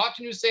lawyer when he got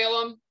to New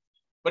Salem.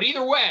 But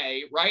either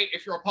way, right,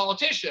 if you're a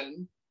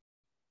politician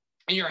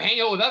and you're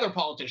hanging out with other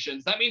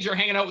politicians, that means you're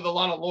hanging out with a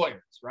lot of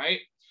lawyers, right?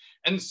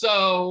 And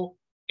so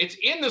it's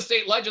in the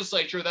state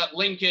legislature that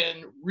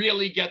Lincoln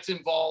really gets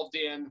involved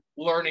in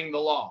learning the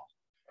law,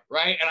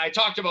 right? And I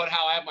talked about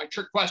how I have my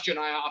trick question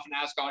I often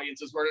ask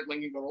audiences, where did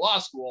Lincoln go to law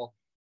school?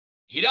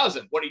 He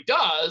doesn't. What he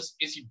does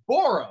is he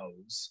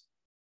borrows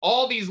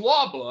all these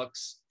law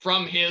books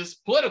from his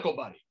political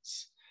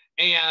buddies,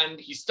 and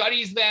he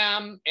studies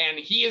them, and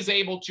he is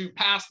able to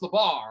pass the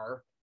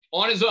bar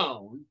on his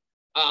own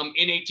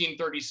in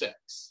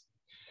 1836.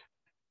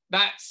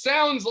 That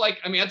sounds like,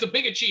 that's a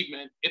big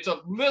achievement. It's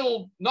a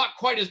little, not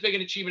quite as big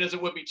an achievement as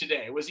it would be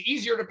today. It was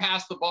easier to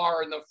pass the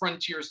bar in the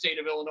frontier state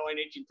of Illinois in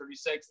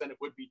 1836 than it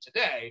would be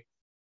today.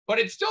 But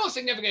it's still a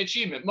significant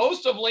achievement.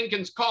 Most of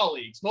Lincoln's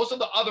colleagues, most of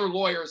the other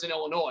lawyers in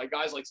Illinois,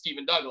 guys like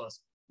Stephen Douglas,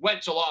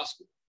 went to law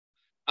school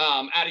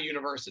at a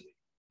university.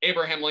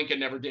 Abraham Lincoln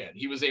never did.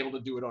 He was able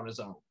to do it on his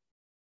own.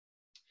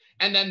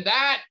 And then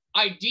that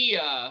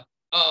idea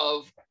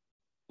of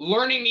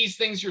learning these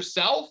things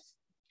yourself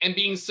and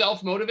being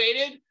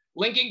self-motivated,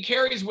 Lincoln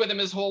carries with him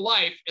his whole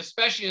life,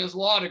 especially in his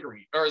law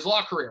degree or his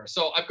law career.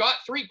 So I've got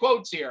 3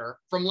 quotes here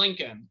from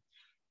Lincoln.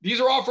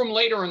 These are all from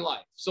later in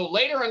life. So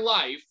later in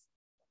life,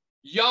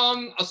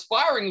 young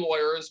aspiring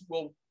lawyers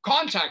will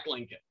contact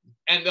Lincoln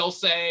and they'll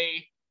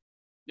say,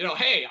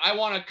 hey, I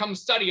want to come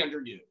study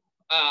under you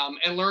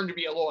and learn to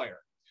be a lawyer.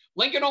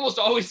 Lincoln almost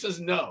always says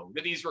no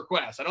to these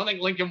requests. I don't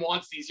think Lincoln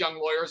wants these young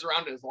lawyers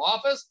around in his law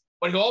office,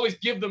 but he'll always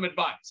give them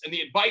advice. And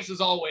the advice is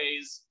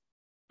always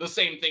the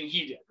same thing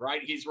he did,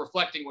 right? He's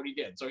reflecting what he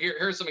did. So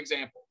here's some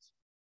examples.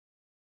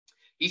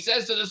 He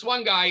says to this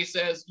one guy, he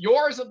says,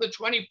 yours of the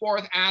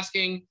 24th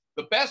asking,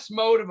 the best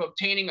mode of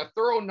obtaining a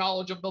thorough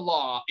knowledge of the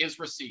law is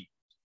received.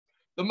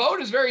 The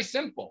mode is very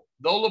simple,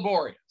 though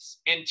laborious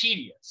and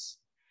tedious.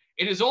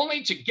 It is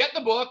only to get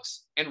the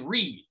books and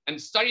read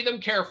and study them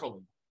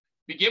carefully.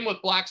 Begin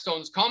with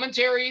Blackstone's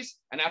commentaries,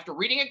 and after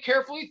reading it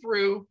carefully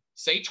through,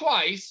 say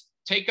twice,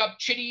 take up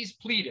Chitty's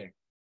pleading,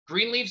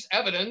 Greenleaf's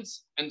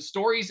evidence, and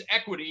Story's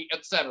equity,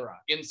 etc.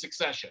 in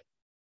succession.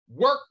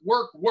 Work,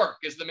 work, work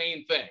is the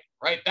main thing,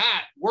 right?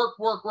 That work,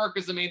 work, work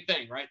is the main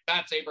thing, right?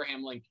 That's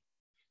Abraham Lincoln.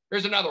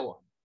 Here's another one.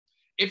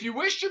 If you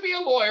wish to be a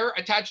lawyer,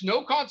 attach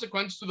no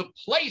consequence to the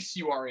place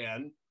you are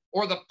in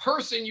or the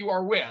person you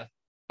are with,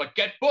 but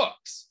get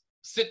books,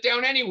 sit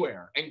down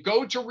anywhere, and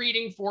go to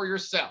reading for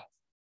yourself.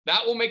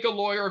 That will make a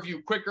lawyer of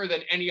you quicker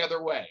than any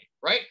other way,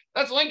 right?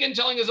 That's Lincoln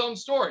telling his own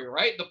story,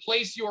 right? The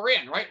place you are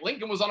in, right?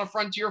 Lincoln was on a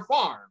frontier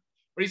farm,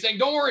 but he's saying,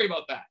 don't worry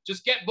about that.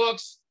 Just get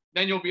books,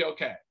 then you'll be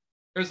okay.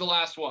 Here's the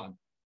last one.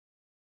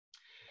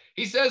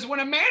 He says,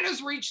 when a man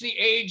has reached the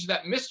age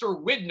that Mr.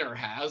 Widner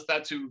has,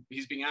 that's who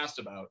he's being asked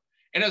about,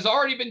 and has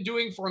already been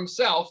doing for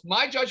himself,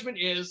 my judgment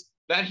is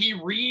that he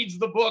reads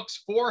the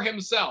books for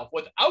himself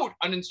without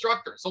an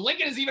instructor. So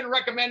Lincoln is even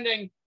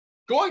recommending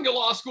going to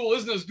law school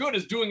isn't as good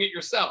as doing it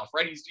yourself,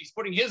 right? He's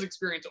putting his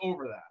experience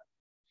over that.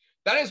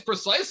 That is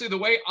precisely the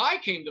way I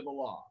came to the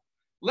law.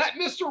 Let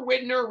Mr.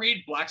 Widner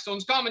read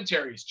Blackstone's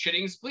commentaries,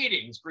 Chitting's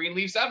pleadings,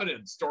 Greenleaf's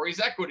evidence,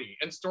 Story's equity,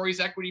 and Story's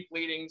equity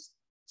pleadings.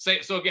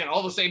 So again,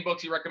 all the same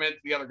books he recommended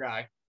to the other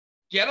guy.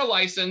 Get a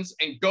license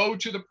and go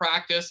to the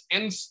practice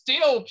and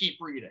still keep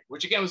reading,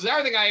 which again was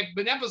everything I've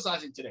been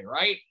emphasizing today,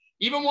 right?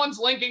 Even once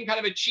Lincoln kind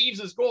of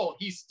achieves his goal,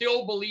 he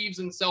still believes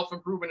in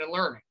self-improvement and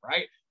learning,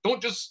 right? Don't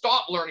just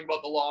stop learning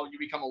about the law when you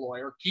become a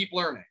lawyer, keep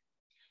learning.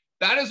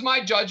 That is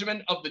my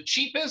judgment of the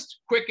cheapest,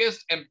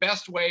 quickest, and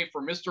best way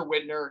for Mr.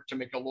 Widner to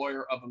make a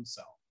lawyer of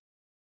himself.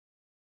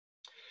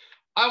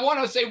 I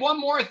want to say one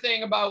more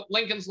thing about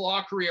Lincoln's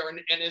law career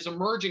and his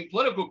emerging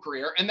political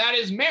career, and that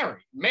is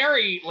Mary.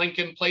 Mary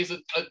Lincoln plays a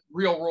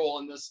real role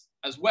in this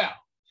as well,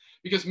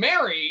 because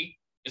Mary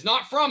is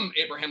not from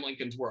Abraham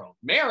Lincoln's world.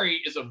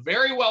 Mary is a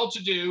very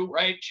well-to-do,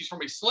 right? She's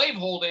from a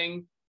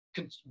slaveholding,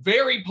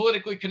 very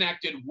politically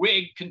connected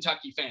Whig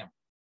Kentucky family.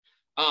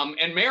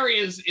 And Mary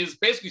is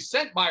basically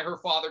sent by her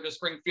father to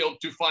Springfield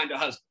to find a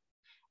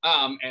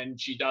husband.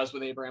 And she does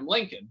with Abraham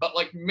Lincoln. But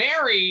like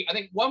Mary, I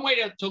think one way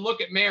to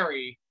look at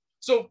Mary,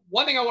 so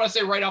one thing I want to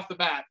say right off the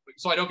bat,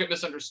 so I don't get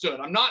misunderstood,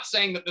 I'm not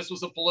saying that this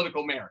was a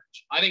political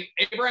marriage. I think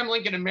Abraham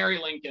Lincoln and Mary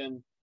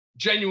Lincoln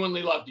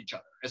genuinely loved each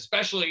other,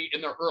 especially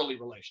in their early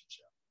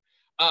relationship.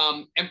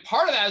 And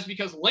part of that is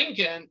because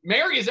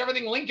Mary is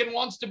everything Lincoln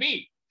wants to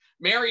be.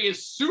 Mary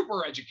is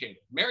super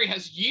educated. Mary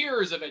has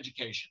years of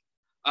education,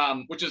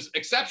 which is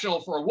exceptional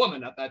for a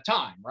woman at that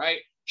time, right?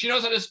 She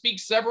knows how to speak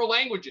several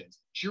languages.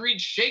 She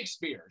reads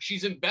Shakespeare.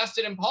 She's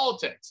invested in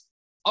politics.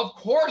 Of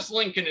course,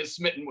 Lincoln is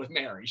smitten with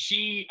Mary.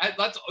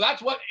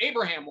 That's what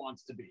Abraham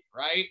wants to be,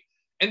 right?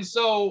 And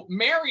so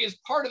Mary is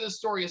part of this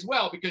story as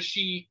well, because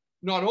she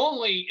not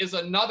only is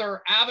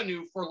another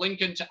avenue for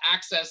Lincoln to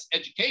access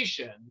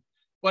education,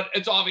 but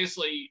it's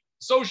obviously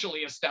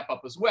socially a step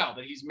up as well,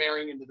 that he's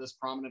marrying into this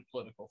prominent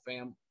political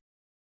family.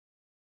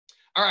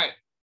 All right,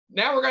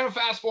 now we're going to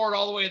fast forward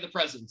all the way to the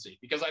presidency,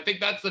 because I think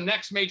that's the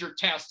next major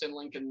test in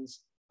Lincoln's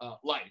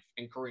life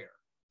and career.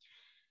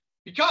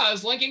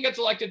 Because Lincoln gets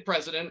elected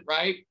president,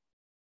 right?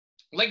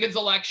 Lincoln's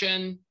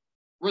election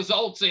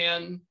results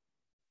in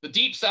the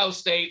Deep South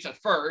states at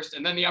first,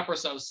 and then the Upper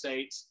South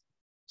states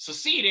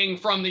seceding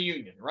from the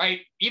Union,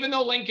 right? Even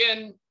though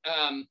Lincoln,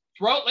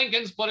 throughout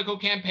Lincoln's political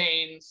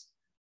campaigns,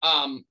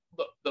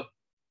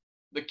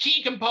 the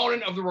key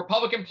component of the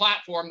Republican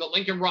platform that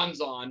Lincoln runs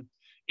on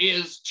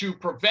is to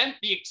prevent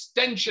the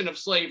extension of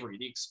slavery,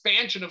 the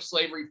expansion of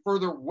slavery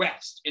further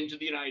west into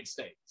the United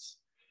States.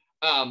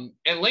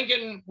 And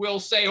Lincoln will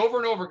say over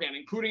and over again,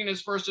 including in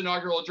his first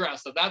inaugural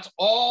address, that that's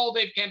all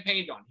they've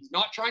campaigned on. He's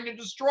not trying to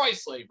destroy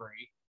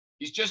slavery.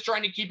 He's just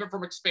trying to keep it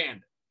from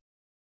expanding.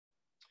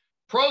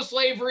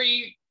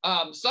 Pro-slavery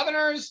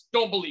Southerners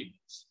don't believe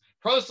this.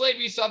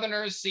 Pro-slavery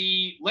Southerners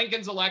see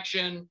Lincoln's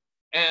election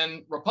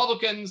and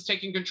Republicans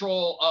taking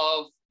control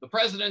of the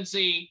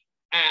presidency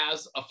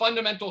as a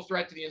fundamental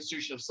threat to the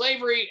institution of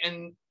slavery,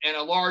 and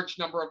a large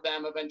number of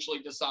them eventually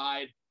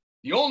decide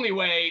the only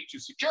way to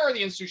secure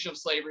the institution of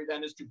slavery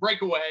then is to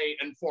break away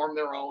and form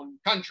their own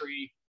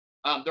country,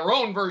 their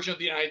own version of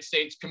the United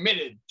States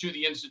committed to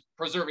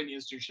preserving the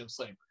institution of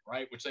slavery,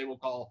 right? Which they will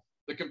call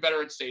the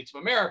Confederate States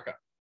of America.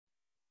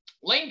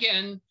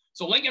 Lincoln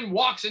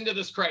walks into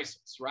this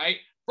crisis, right?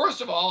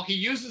 First of all, he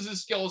uses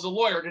his skill as a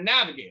lawyer to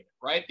navigate it,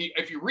 right?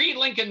 If you read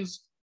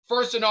Lincoln's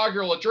first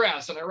inaugural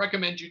address, and I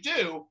recommend you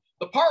do,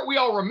 the part we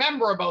all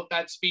remember about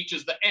that speech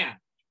is the end,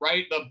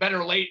 right? The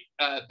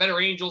better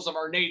angels of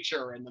our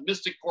nature and the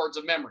mystic chords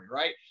of memory,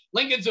 right?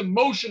 Lincoln's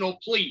emotional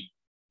plea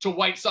to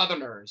white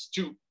Southerners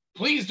to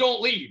please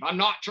don't leave. I'm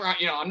not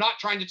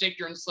trying to take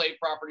your enslaved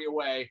property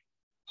away.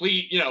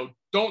 Please,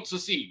 don't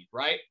secede,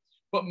 right?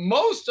 But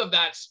most of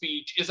that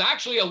speech is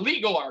actually a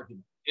legal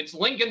argument. It's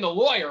Lincoln, the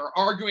lawyer,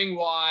 arguing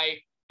why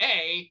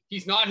A,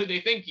 he's not who they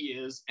think he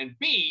is, and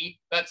B,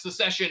 that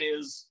secession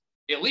is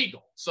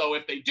illegal. So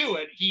if they do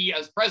it, he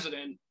as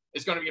president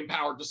is going to be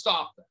empowered to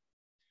stop them.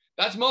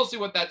 That's mostly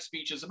what that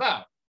speech is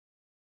about.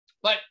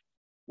 But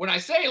when I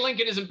say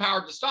Lincoln is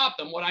empowered to stop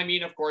them, what I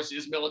mean, of course,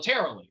 is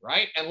militarily,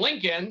 right? And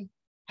Lincoln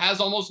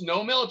has almost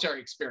no military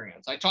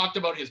experience. I talked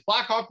about his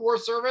Black Hawk War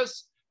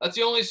service. That's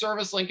the only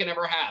service Lincoln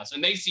ever has,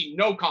 and they see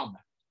no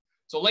combat.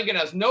 So Lincoln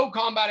has no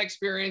combat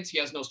experience. He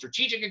has no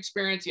strategic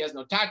experience. He has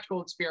no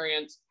tactical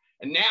experience.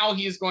 And now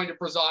he is going to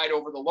preside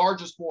over the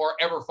largest war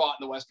ever fought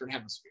in the Western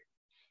Hemisphere.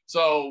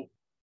 So,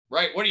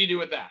 right, what do you do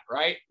with that,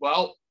 right?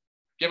 Well,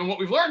 given what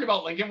we've learned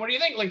about Lincoln, what do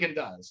you think Lincoln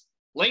does?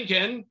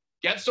 Lincoln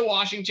gets to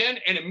Washington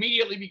and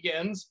immediately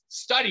begins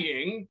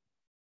studying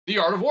the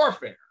art of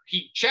warfare.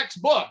 He checks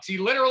books. He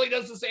literally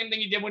does the same thing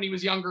he did when he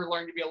was younger,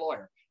 learning to be a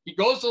lawyer. He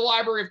goes to the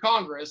Library of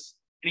Congress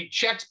and he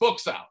checks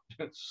books out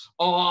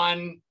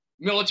on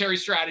military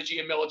strategy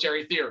and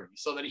military theory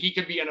so that he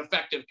can be an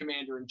effective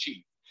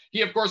commander-in-chief.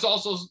 He, of course,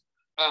 also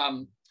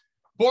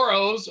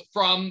borrows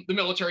from the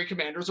military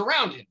commanders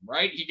around him,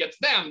 right? He gets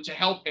them to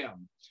help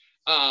him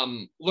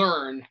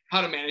learn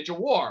how to manage a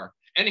war.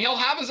 And he'll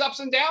have his ups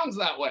and downs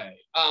that way.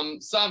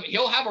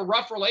 He'll have a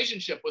rough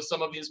relationship with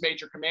some of his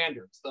major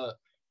commanders. The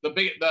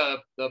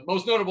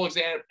most notable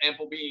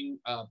example being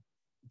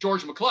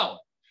George McClellan,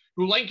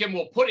 who Lincoln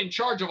will put in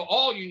charge of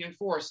all Union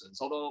forces,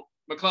 although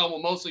McClellan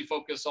will mostly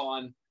focus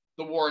on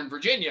the war in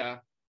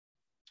Virginia.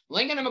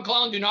 Lincoln and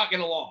McClellan do not get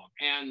along,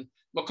 and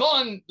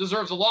McClellan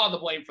deserves a lot of the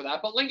blame for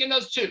that, but Lincoln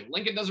does too.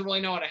 Lincoln doesn't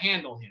really know how to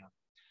handle him.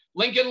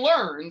 Lincoln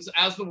learns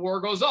as the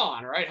war goes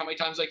on, right? How many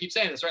times I keep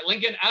saying this, right?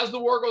 Lincoln, as the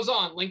war goes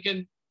on,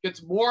 Lincoln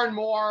gets more and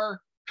more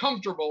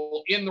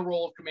comfortable in the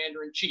role of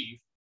commander-in-chief,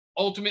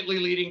 ultimately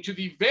leading to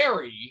the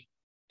very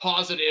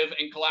positive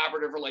and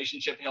collaborative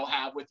relationship he'll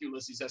have with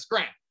Ulysses S.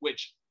 Grant,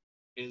 which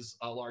is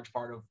a large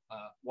part of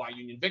why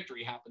Union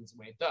victory happens the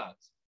way it does.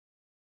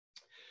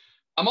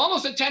 I'm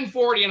almost at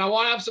 10:40 and I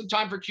want to have some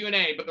time for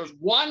Q&A, but there's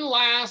one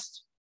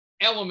last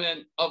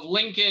element of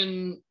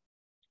Lincoln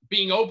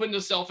being open to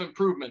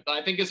self-improvement that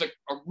I think is a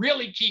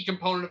really key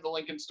component of the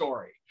Lincoln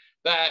story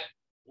that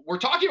we're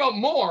talking about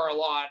more a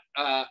lot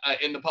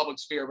in the public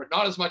sphere, but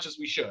not as much as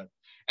we should.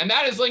 And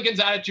that is Lincoln's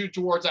attitude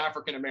towards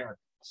African Americans.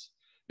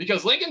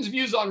 Because Lincoln's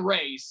views on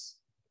race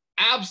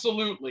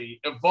absolutely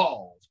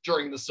evolved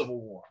during the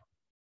Civil War.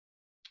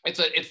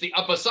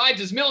 Besides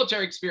his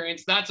military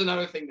experience, that's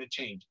another thing that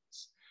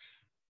changes.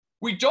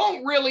 We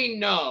don't really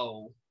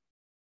know,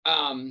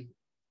 I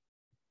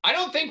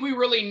don't think we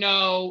really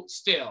know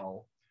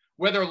still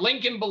whether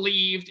Lincoln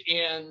believed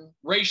in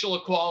racial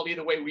equality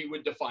the way we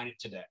would define it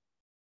today.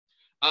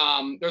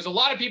 There's a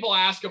lot of people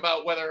ask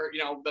about whether,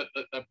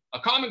 a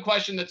common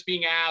question that's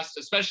being asked,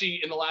 especially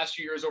in the last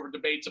few years over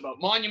debates about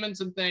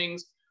monuments and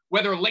things,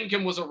 whether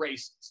Lincoln was a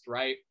racist,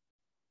 right?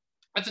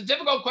 That's a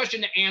difficult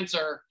question to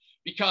answer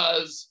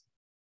because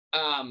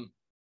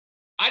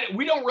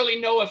we don't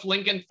really know if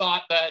Lincoln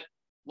thought that,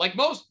 like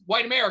most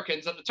white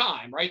Americans at the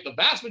time, right? The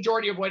vast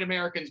majority of white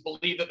Americans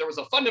believed that there was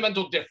a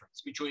fundamental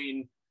difference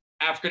between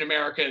African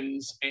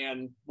Americans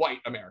and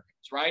white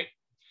Americans, right?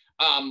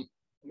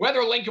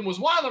 Whether Lincoln was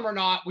one of them or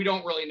not, we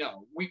don't really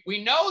know.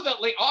 We know that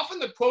often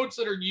the quotes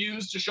that are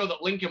used to show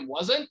that Lincoln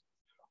wasn't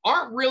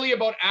aren't really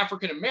about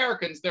African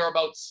Americans, they're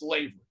about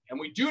slavery. And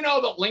we do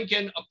know that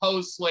Lincoln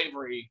opposed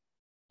slavery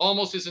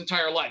almost his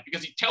entire life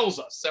because he tells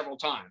us several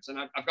times, and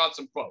I've got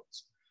some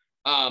quotes.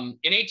 In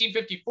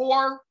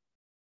 1854,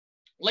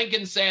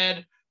 Lincoln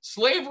said,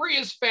 "Slavery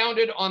is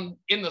founded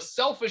in the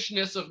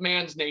selfishness of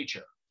man's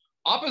nature.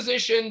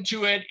 Opposition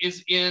to it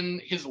is in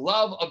his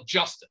love of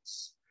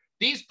justice.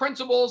 These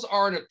principles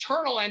are an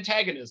eternal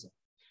antagonism,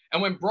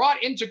 and when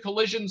brought into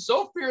collision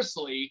so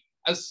fiercely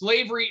as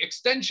slavery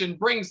extension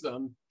brings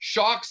them,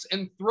 shocks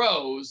and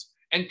throes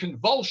and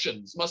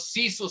convulsions must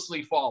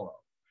ceaselessly follow.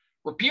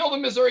 Repeal the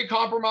Missouri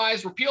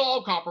Compromise, repeal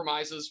all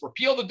compromises,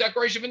 repeal the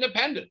Declaration of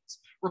Independence,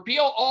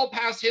 repeal all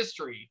past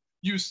history.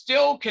 You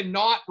still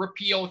cannot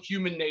repeal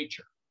human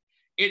nature.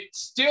 It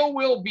still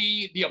will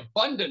be the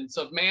abundance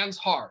of man's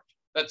heart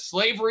that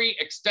slavery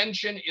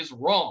extension is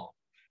wrong.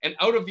 And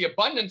out of the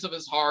abundance of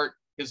his heart,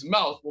 his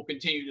mouth will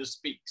continue to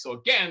speak." So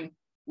again,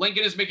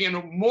 Lincoln is making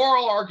a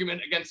moral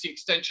argument against the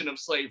extension of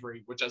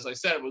slavery, which, as I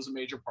said, was a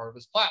major part of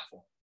his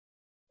platform.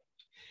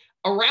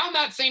 Around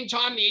that same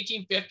time, in the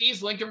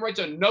 1850s, Lincoln writes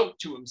a note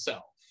to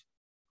himself.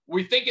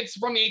 We think it's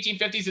from the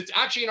 1850s. It's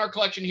actually in our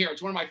collection here.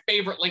 It's one of my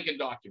favorite Lincoln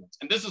documents.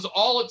 And this is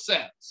all it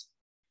says.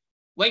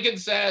 Lincoln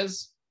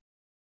says,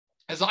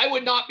 "As I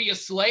would not be a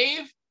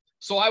slave,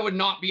 so I would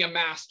not be a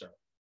master.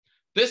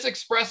 This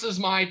expresses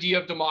my idea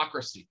of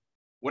democracy.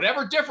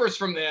 Whatever differs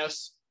from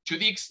this, to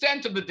the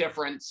extent of the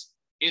difference,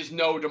 is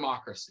no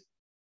democracy."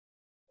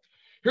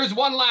 Here's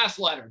one last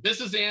letter. This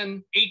is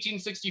in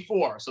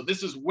 1864. So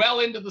this is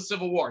well into the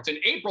Civil War. It's in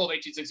April of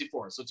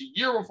 1864. So it's a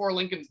year before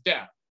Lincoln's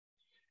death.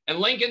 And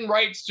Lincoln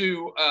writes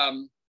to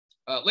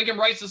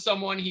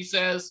someone, he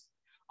says,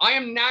 "I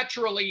am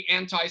naturally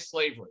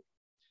anti-slavery.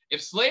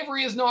 If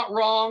slavery is not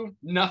wrong,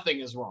 nothing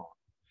is wrong.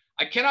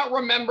 I cannot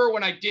remember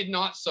when I did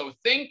not so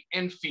think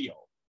and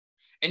feel.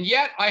 And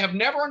yet I have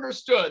never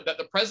understood that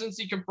the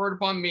presidency conferred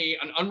upon me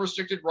an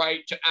unrestricted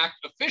right to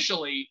act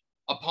officially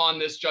upon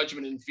this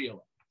judgment and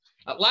feeling."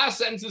 That last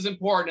sentence is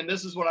important, and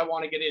this is what I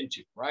want to get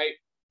into, right?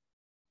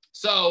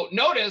 So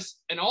notice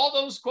in all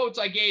those quotes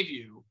I gave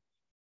you,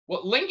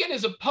 what Lincoln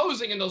is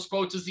opposing in those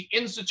quotes is the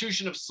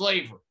institution of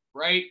slavery,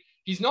 right?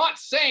 He's not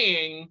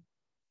saying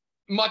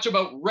much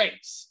about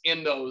race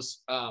in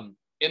those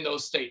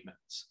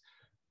statements.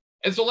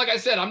 And so, like I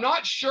said, I'm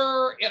not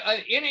sure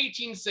in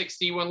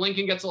 1860, when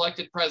Lincoln gets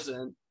elected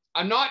president,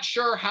 I'm not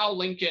sure how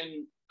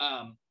Lincoln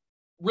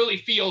really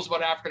feels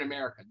about African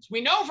Americans.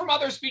 We know from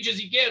other speeches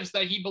he gives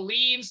that he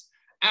believes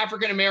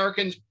African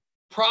Americans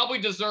probably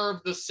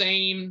deserve the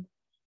same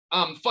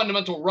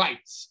fundamental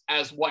rights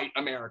as white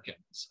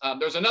Americans.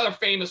 There's another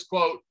famous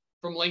quote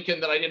from Lincoln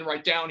that I didn't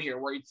write down here,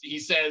 where he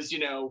says,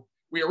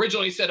 we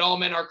originally said all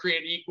men are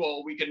created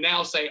equal. We can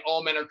now say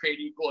all men are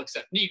created equal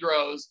except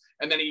Negroes.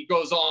 And then he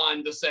goes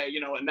on to say,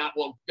 and that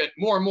will get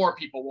more and more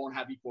people won't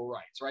have equal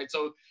rights, right?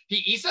 So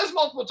he says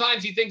multiple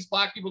times he thinks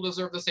Black people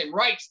deserve the same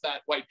rights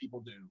that white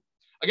people do.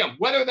 Again,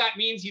 whether that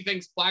means he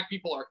thinks black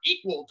people are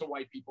equal to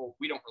white people,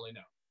 we don't really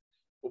know.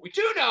 What we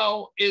do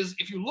know is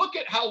if you look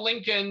at how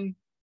Lincoln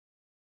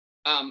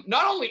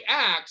not only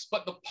acts,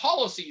 but the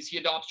policies he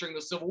adopts during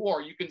the Civil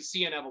War, you can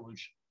see an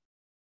evolution.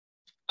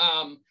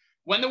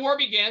 When the war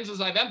begins, as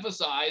I've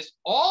emphasized,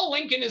 all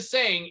Lincoln is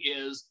saying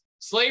is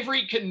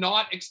slavery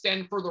cannot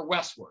extend further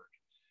westward.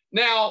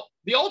 Now,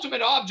 the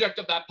ultimate object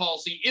of that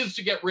policy is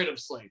to get rid of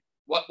slavery.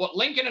 What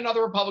Lincoln and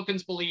other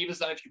Republicans believe is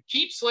that if you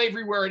keep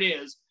slavery where it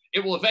is,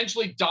 it will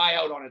eventually die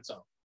out on its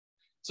own.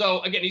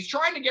 So again, he's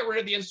trying to get rid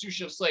of the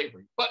institution of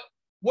slavery. But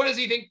what does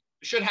he think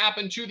should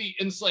happen to the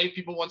enslaved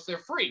people once they're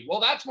free? Well,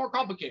 that's more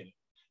complicated.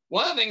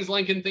 One of the things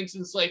Lincoln thinks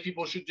enslaved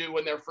people should do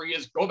when they're free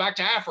is go back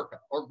to Africa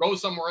or go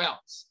somewhere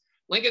else.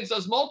 Lincoln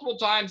says multiple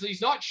times that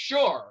he's not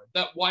sure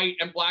that white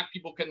and black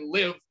people can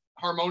live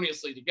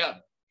harmoniously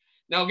together.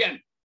 Now,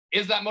 again,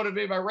 is that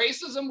motivated by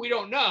racism? We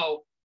don't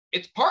know.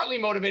 It's partly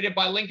motivated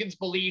by Lincoln's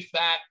belief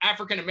that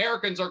African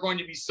Americans are going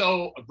to be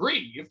so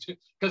aggrieved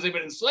because they've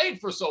been enslaved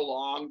for so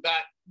long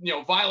that, you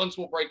know, violence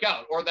will break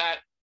out, or that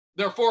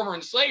their former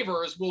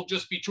enslavers will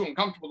just be too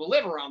uncomfortable to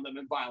live around them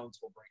and violence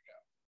will break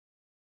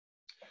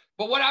out.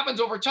 But what happens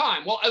over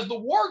time? Well, as the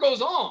war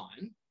goes on,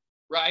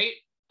 right,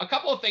 a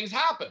couple of things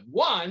happen.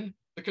 One,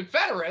 the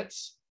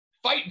Confederates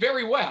fight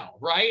very well,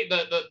 right?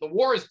 The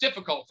war is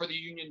difficult for the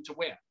Union to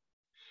win.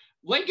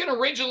 Lincoln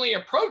originally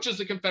approaches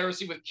the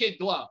Confederacy with kid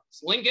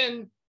gloves.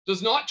 Lincoln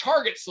does not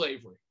target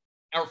slavery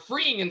or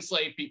freeing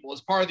enslaved people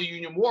as part of the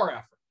Union war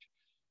effort.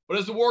 But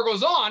as the war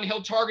goes on,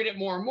 he'll target it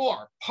more and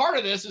more. Part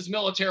of this is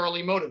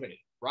militarily motivated,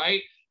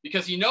 right?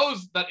 Because he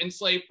knows that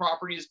enslaved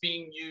property is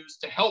being used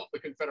to help the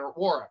Confederate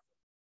war effort.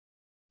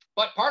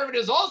 But part of it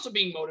is also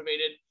being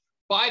motivated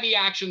by the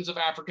actions of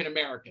African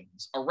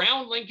Americans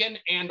around Lincoln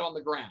and on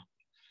the ground.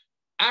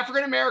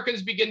 African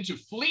Americans begin to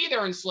flee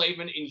their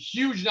enslavement in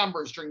huge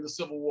numbers during the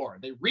Civil War.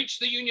 They reach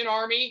the Union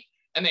Army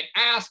and they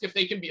ask if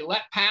they can be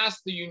let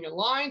past the Union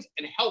lines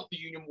and help the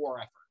Union war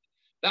effort.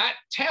 That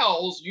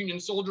tells Union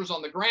soldiers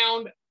on the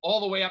ground, all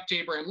the way up to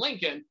Abraham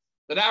Lincoln,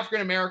 that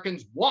African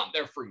Americans want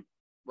their freedom,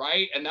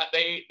 right? And that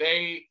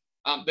they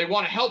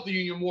want to help the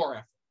Union war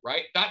effort,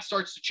 right? That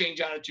starts to change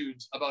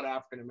attitudes about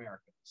African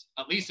Americans,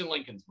 at least in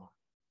Lincoln's mind.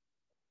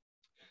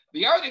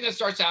 The other thing that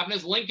starts to happen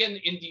is Lincoln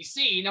in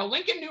DC. Now,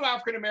 Lincoln knew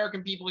African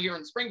American people here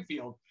in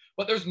Springfield,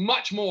 but there's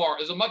much more,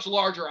 there's a much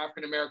larger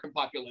African American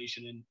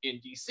population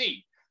in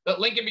DC that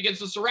Lincoln begins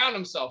to surround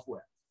himself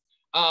with.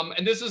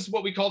 And this is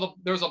what we call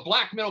there's a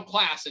black middle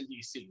class in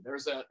DC.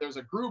 There's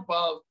a group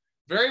of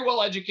very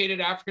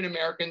well-educated African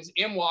Americans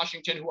in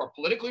Washington who are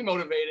politically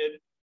motivated,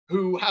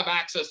 who have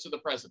access to the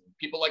president.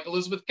 People like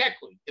Elizabeth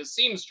Keckley, his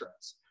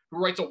seamstress,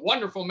 who writes a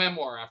wonderful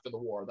memoir after the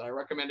war that I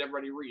recommend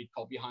everybody read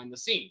called Behind the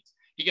Scenes.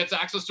 He gets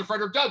access to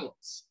Frederick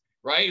Douglass,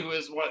 right?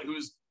 Who's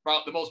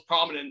the most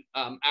prominent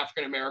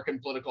African-American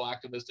political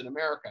activist in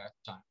America at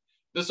the time.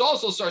 This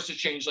also starts to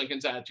change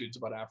Lincoln's attitudes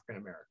about African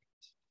Americans.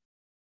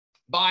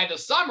 By the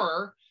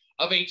summer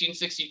of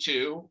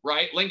 1862,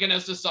 right, Lincoln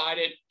has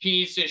decided he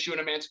needs to issue an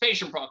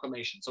Emancipation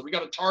Proclamation. So we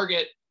got to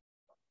target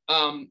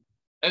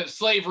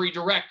slavery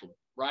directly,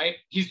 right?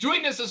 He's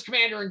doing this as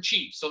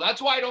commander-in-chief. So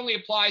that's why it only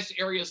applies to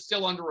areas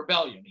still under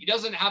rebellion. He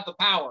doesn't have the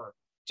power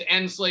to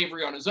end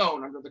slavery on his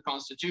own under the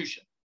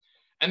Constitution.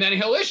 And then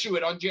he'll issue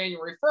it on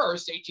January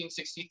 1st,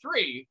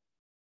 1863.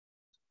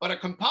 But a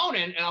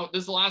component, and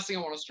this is the last thing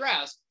I want to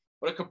stress,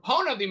 but a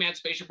component of the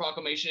Emancipation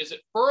Proclamation is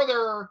it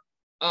further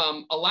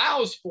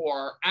allows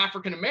for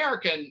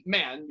African-American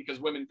men, because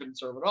women couldn't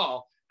serve at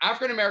all,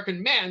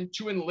 African-American men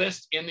to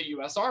enlist in the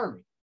US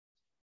Army.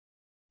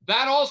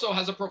 That also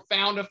has a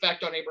profound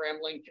effect on Abraham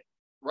Lincoln,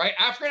 right?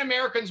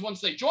 African-Americans,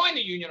 once they join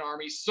the Union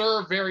Army,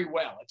 serve very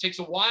well. It takes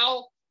a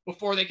while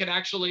before they can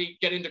actually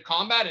get into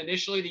combat.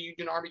 Initially, the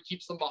Union Army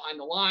keeps them behind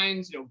the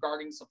lines,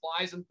 guarding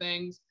supplies and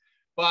things.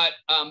 But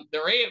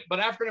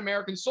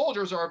African-American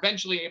soldiers are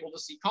eventually able to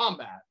see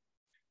combat.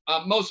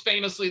 Most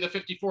famously, the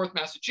 54th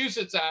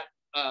Massachusetts at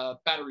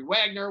Battery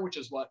Wagner, which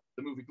is what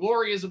the movie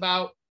Glory is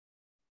about.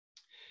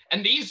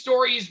 And these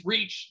stories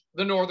reach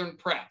the Northern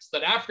press,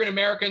 that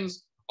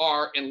African-Americans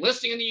are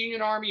enlisting in the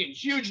Union Army in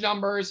huge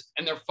numbers,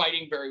 and they're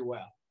fighting very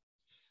well.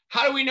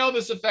 How do we know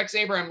this affects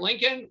Abraham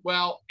Lincoln?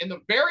 Well, in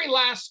the very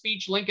last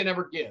speech Lincoln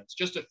ever gives,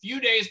 just a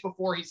few days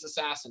before he's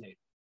assassinated,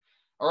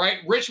 all right,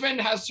 Richmond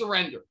has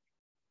surrendered.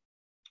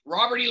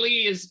 Robert E.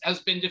 Lee has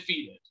been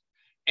defeated.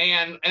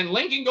 And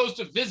Lincoln goes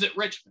to visit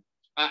Richmond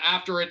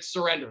after it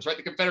surrenders, right,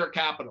 the Confederate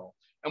capital.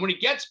 And when he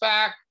gets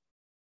back,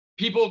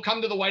 people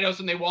come to the White House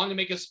and they want to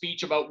make a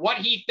speech about what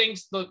he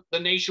thinks the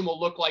nation will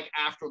look like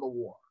after the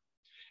war.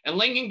 And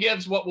Lincoln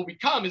gives what will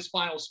become his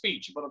final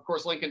speech, but of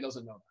course Lincoln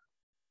doesn't know that.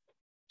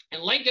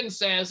 And Lincoln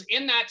says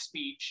in that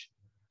speech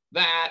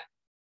that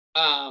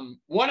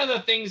one of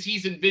the things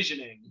he's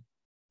envisioning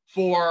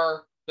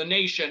for the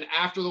nation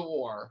after the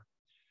war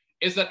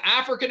is that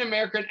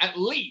at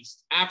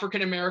least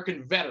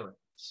African-American veterans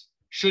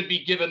should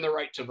be given the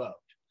right to vote.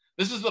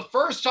 This is the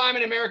first time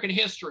in American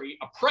history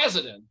a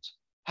president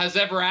has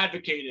ever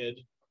advocated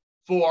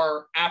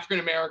for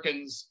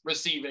African-Americans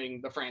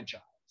receiving the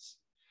franchise.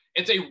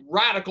 It's a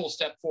radical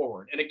step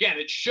forward. And again,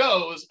 it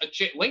shows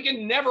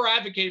Lincoln never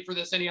advocated for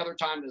this any other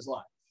time in his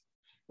life,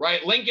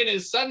 right? Lincoln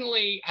is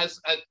suddenly by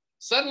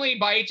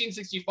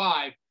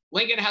 1865,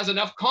 Lincoln has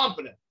enough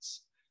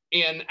confidence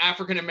in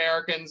African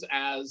Americans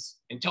as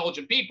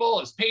intelligent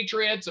people, as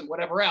patriots, and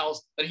whatever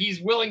else, that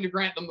he's willing to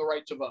grant them the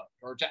right to vote,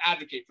 or to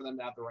advocate for them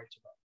to have the right to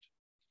vote.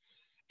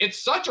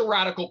 It's such a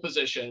radical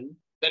position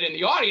that in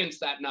the audience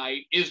that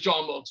night is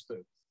John Wilkes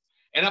Booth.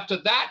 And up to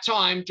that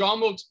time,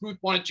 John Wilkes Booth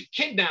wanted to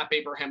kidnap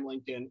Abraham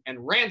Lincoln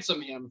and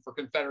ransom him for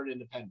Confederate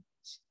independence.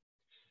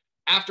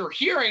 After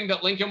hearing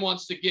that Lincoln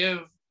wants to give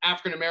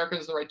African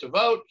Americans the right to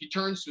vote, he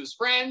turns to his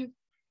friend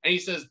and he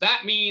says,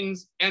 that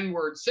means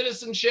N-word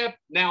citizenship.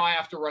 Now I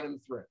have to run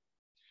him through.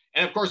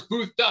 And of course,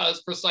 Booth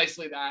does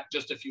precisely that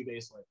just a few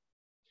days later.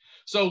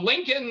 So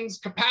Lincoln's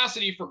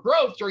capacity for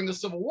growth during the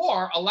Civil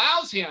War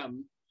allows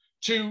him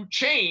to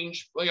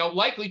change,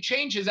 likely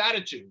change his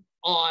attitude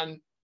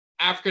on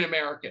African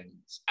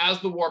Americans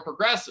as the war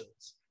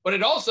progresses. But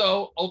it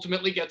also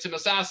ultimately gets him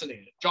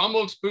assassinated. John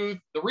Wilkes Booth,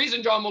 the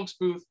reason John Wilkes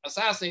Booth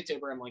assassinates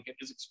Abraham Lincoln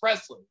is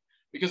expressly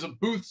because of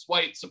Booth's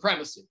white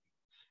supremacy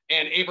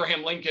and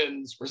Abraham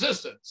Lincoln's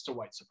resistance to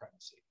white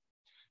supremacy.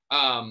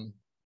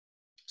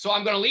 So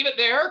I'm going to leave it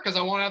there because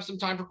I want to have some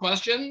time for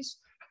questions.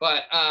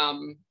 But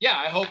yeah,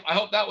 I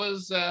hope that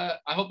was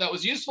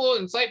useful,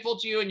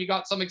 insightful to you, and you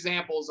got some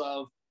examples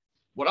of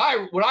what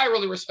I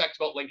really respect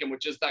about Lincoln,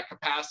 which is that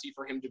capacity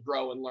for him to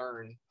grow and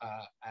learn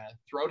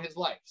throughout his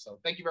life. So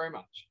thank you very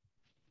much.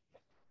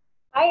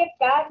 I have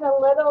gotten a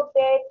little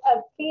bit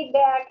of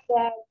feedback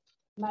that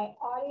my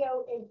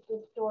audio is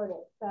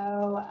distorted.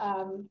 So,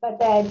 but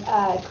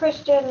that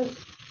Christian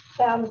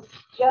sounds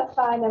just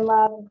fine and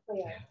loud and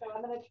clear. So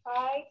I'm going to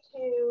try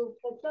to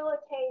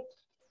facilitate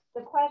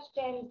the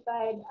questions,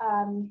 but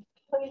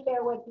please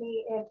bear with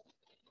me if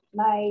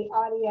my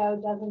audio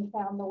doesn't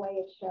sound the way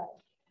it should.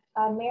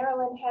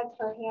 Marilyn has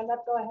her hand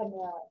up. Go ahead,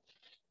 Marilyn.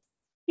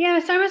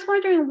 Yes, I was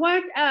wondering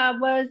what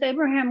was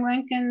Abraham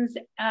Lincoln's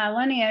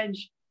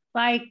lineage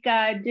like?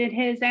 Did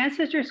his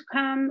ancestors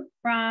come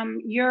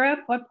from Europe?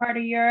 What part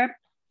of Europe?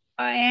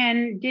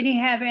 And did he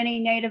have any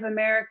Native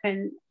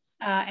American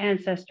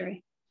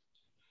ancestry?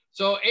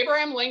 So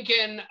Abraham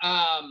Lincoln's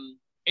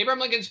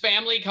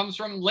family comes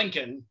from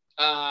Lincoln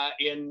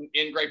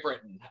in Great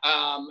Britain.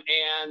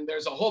 And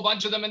there's a whole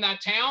bunch of them in that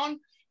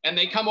town. And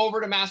they come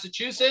over to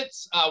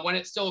Massachusetts when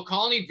it's still a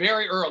colony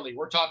very early.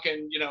 We're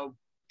talking,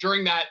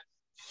 during that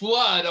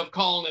flood of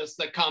colonists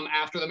that come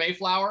after the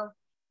Mayflower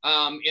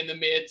in the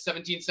mid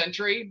 17th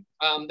century.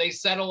 They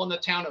settle in the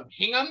town of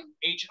Hingham,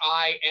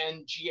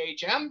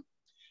 H-I-N-G-H-M.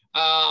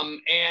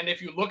 And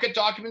if you look at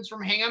documents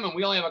from Hingham, and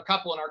we only have a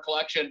couple in our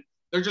collection,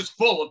 they're just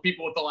full of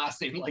people with the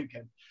last name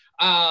Lincoln.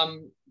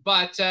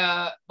 But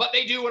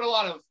they do what a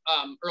lot of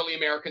early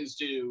Americans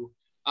do.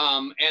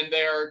 And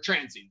they're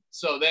transient.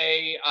 So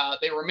they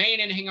remain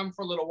in Hingham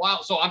for a little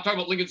while. So I'm talking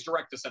about Lincoln's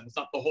direct descendants,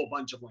 not the whole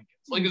bunch of Lincolns.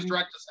 Mm-hmm. Lincoln's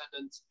direct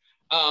descendants.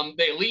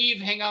 They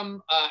leave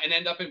Hingham and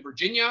end up in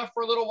Virginia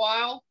for a little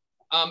while.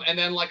 And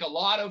then, like a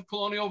lot of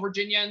colonial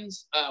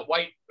Virginians,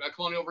 white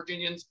colonial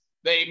Virginians,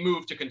 they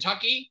move to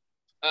Kentucky,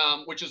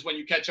 which is when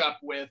you catch up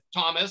with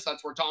Thomas.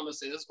 That's where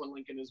Thomas is when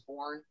Lincoln is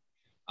born.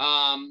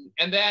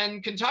 And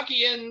then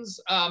Kentuckians,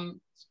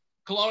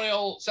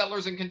 colonial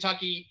settlers in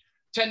Kentucky,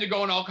 tend to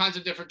go in all kinds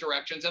of different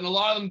directions. And a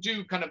lot of them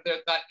do kind of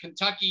that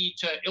Kentucky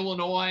to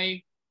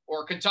Illinois,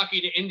 or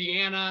Kentucky to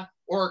Indiana,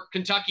 or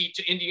Kentucky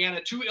to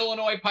Indiana to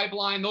Illinois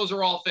pipeline. Those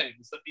are all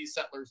things that these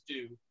settlers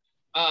do.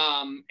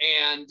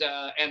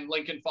 And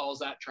Lincoln follows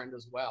that trend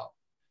as well.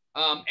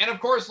 And of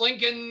course,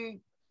 Lincoln's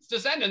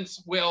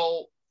descendants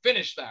will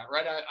finish that,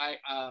 right?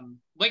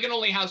 Lincoln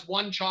only has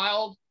one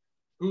child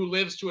who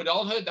lives to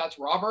adulthood. That's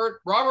Robert.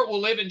 Robert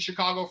will live in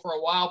Chicago for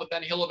a while, but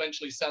then he'll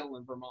eventually settle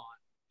in Vermont.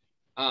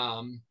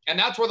 And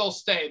that's where they'll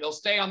stay. They'll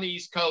stay on the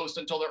East Coast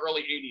until the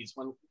early 80s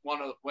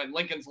when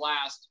Lincoln's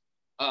last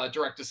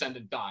direct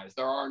descendant dies.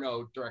 There are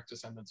no direct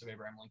descendants of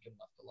Abraham Lincoln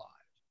left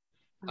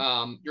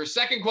alive. Your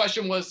second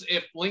question was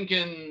if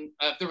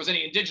there was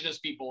any indigenous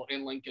people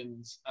in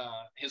Lincoln's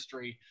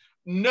history.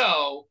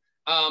 No.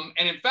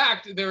 And in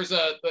fact, there's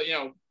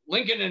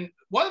Lincoln, and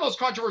one of the most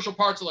controversial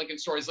parts of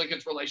Lincoln's story is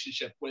Lincoln's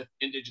relationship with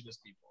indigenous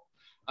people.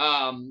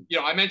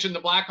 I mentioned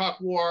the Black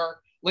Hawk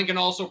War. Lincoln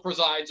also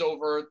presides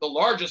over the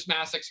largest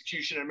mass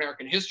execution in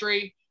American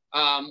history,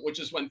 which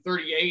is when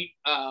 38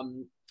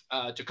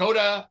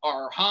 Dakota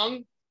are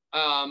hung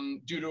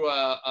due to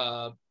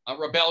a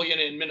rebellion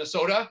in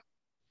Minnesota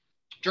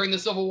during the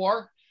Civil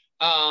War.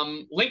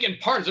 Lincoln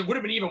pardons. It would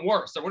have been even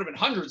worse. There would have been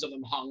hundreds of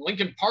them hung.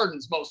 Lincoln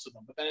pardons most of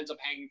them, but then ends up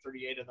hanging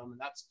 38 of them.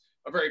 And that's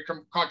a very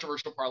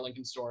controversial part of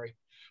Lincoln's story.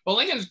 But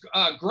Lincoln's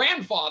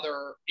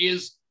grandfather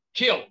is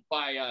killed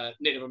by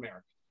Native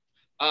Americans.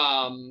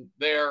 And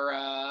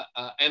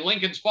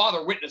Lincoln's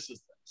father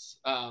witnesses this.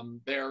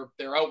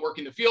 They're out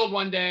working the field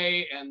one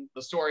day, and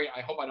the story, I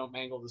hope I don't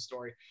mangle the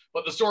story,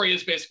 but the story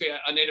is basically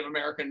a Native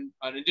American,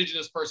 an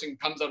indigenous person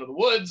comes out of the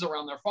woods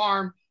around their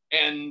farm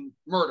and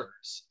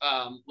murders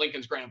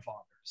Lincoln's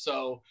grandfather.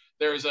 So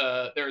there's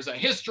a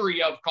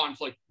history of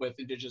conflict with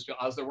indigenous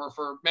people, as there were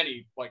for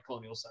many white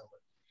colonial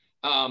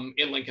settlers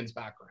in Lincoln's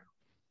background.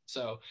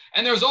 So,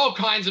 and there's all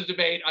kinds of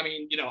debate. I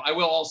mean, I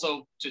will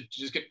also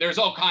there's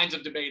all kinds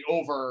of debate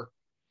over,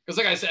 because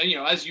like I said,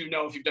 as you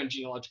know, if you've done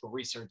genealogical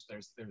research,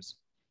 there's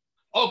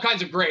all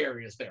kinds of gray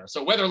areas there.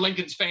 So whether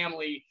Lincoln's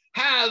family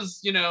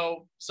has,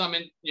 some,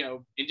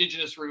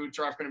 indigenous roots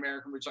or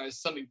African-American roots, is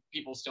something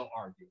people still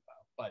argue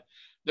about, but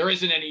there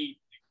isn't any,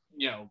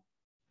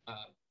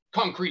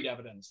 concrete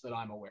evidence that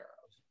I'm aware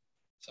of.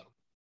 So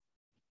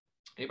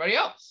anybody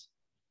else?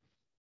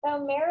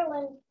 So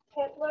Marilyn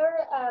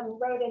Hitler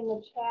wrote in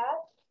the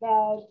chat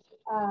that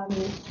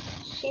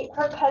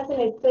her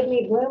cousin is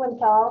Sidney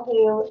Blumenthal,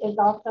 who is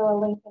also a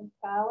Lincoln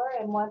scholar,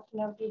 and wants to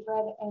know if you've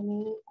read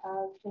any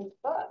of his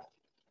books.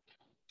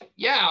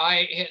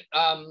 Yeah,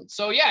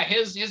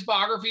 his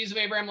biographies of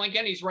Abraham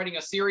Lincoln, he's writing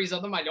a series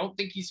of them. I don't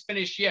think he's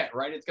finished yet,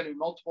 right? It's going to be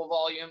multiple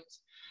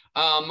volumes.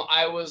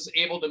 I was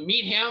able to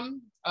meet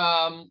him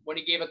when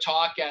he gave a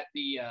talk at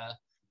the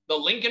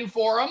Lincoln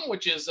Forum,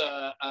 which is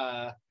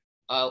a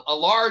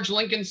large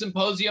Lincoln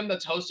symposium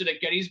that's hosted at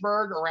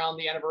Gettysburg around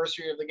the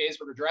anniversary of the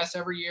Gettysburg Address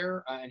every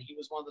year, and he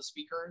was one of the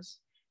speakers.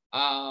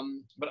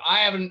 But I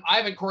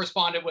haven't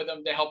corresponded with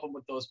him to help him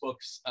with those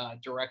books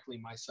directly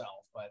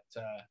myself.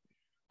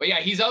 But yeah,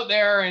 he's out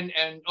there, and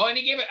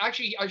he gave it.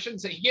 Actually, I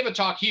shouldn't say he gave a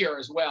talk here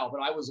as well,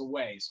 but I was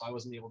away, so I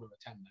wasn't able to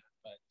attend that.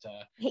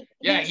 But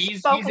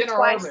he's in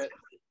our orbit.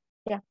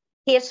 Yeah,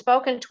 he has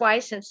spoken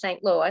twice in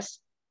St. Louis,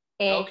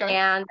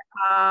 and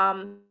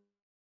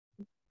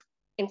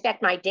in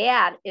fact, my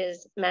dad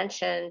is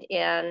mentioned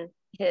in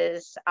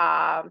his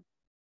book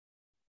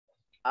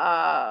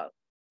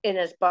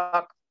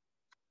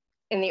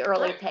in the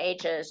early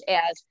pages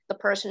as the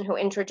person who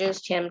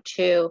introduced him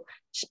to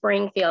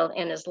Springfield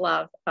and his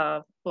love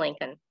of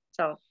Lincoln.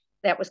 So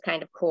that was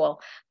kind of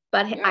cool.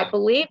 But yeah. I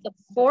believe the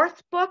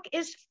fourth book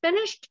is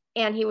finished,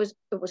 and it was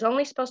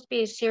only supposed to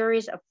be a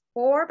series of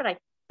 4, but I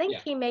think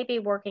he may be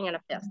working on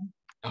a 5th.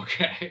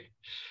 Okay.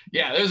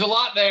 Yeah, there's a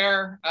lot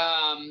there.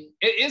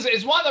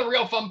 It's one of the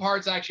real fun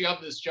parts actually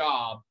of this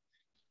job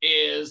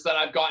is that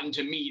I've gotten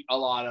to meet a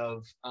lot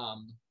of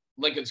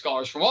Lincoln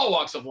scholars from all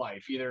walks of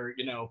life, either,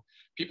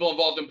 people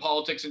involved in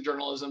politics and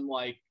journalism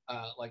like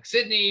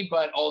Sidney,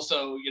 but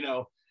also,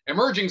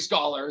 emerging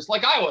scholars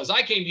like I was.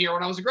 I came here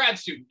when I was a grad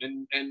student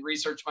and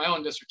researched my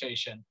own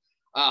dissertation.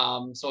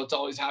 So it's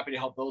always happy to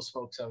help those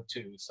folks out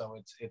too. So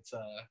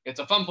it's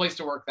a fun place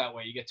to work that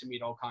way. You get to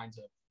meet all kinds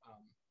of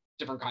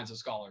different kinds of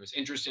scholars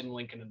interested in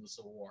Lincoln and the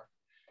Civil War.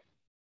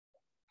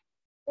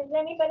 Does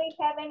anybody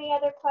have any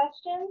other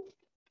questions?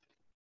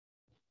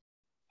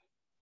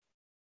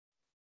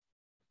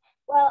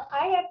 Well,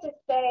 I have to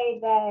say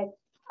that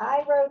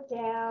I wrote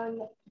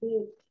down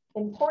the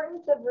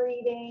importance of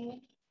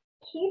reading,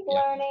 keep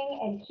learning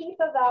and keep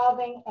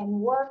evolving, and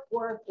work,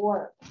 work,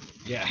 work.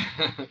 Yeah.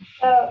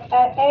 So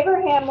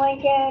Abraham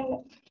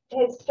Lincoln,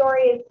 his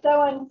story is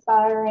so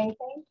inspiring.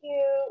 Thank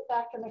you,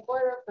 Dr.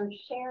 McWhirter, for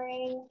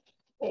sharing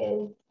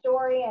his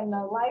story and the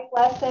life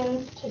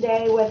lessons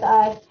today with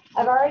us.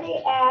 I've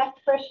already asked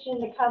Christian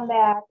to come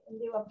back and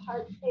do a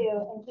part 2,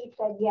 and he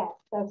said yes,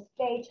 so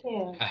stay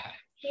tuned.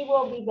 He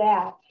will be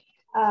back.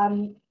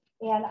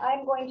 And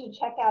I'm going to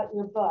check out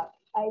your book.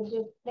 I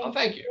just think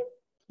thank you.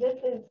 This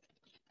is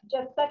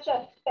just such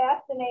a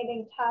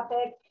fascinating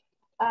topic.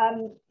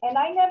 And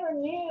I never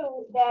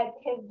knew that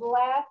his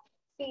last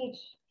speech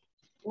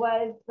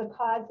was the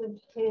cause of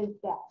his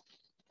death.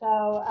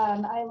 So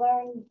I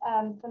learned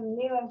some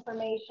new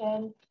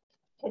information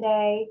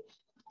today.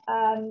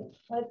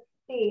 Let's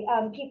see,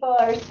 people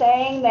are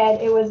saying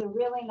that it was a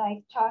really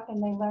nice talk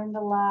and they learned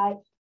a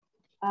lot.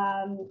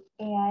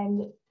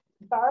 And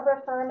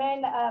Barbara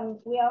Furman,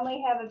 we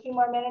only have a few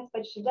more minutes,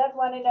 but she does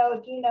want to know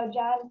if you know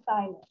John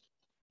Simon.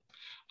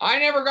 I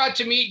never got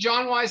to meet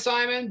John Y.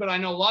 Simon, but I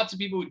know lots of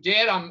people who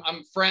did. I'm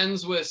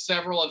friends with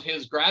several of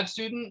his grad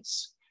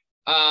students.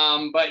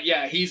 But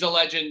yeah, he's a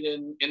legend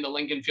in the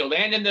Lincoln field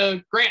and in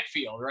the Grant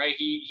field, right?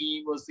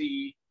 He was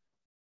the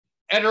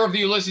editor of the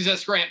Ulysses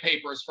S. Grant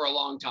papers for a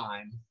long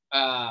time,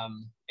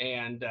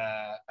 and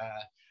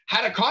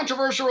had a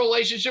controversial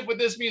relationship with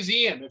this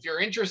museum. If you're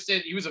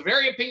interested, he was a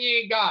very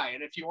opinionated guy,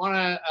 and if you want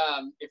to,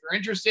 if you're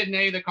interested in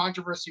any of the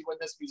controversy when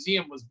this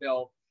museum was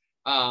built,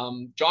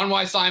 John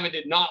Y. Simon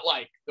did not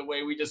like the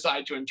way we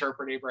decided to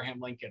interpret Abraham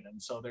Lincoln,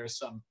 and so there's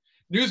some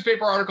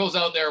newspaper articles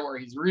out there where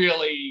he's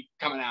really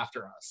coming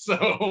after us.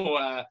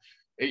 So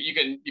you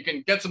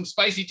can get some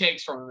spicy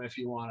takes from him if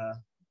you want to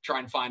try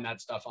and find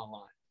that stuff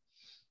online.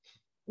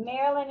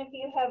 Marilyn, if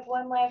you have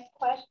one last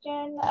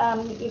question,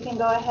 you can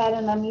go ahead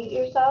and unmute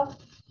yourself.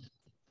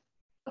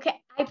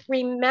 Okay, I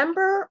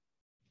remember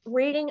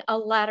reading a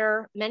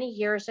letter many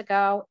years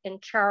ago in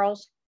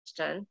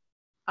Charleston,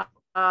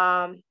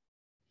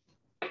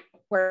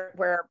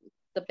 where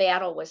the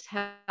battle was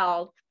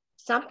held,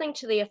 something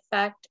to the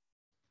effect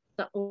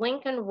that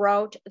Lincoln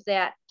wrote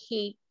that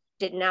he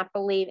did not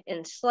believe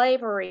in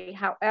slavery.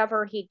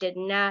 However, he did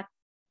not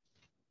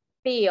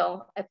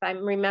feel, if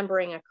I'm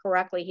remembering it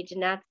correctly, he did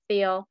not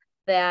feel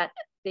that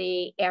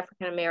the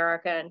African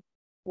American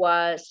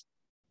was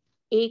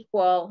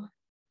equal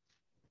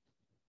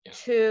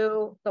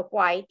to the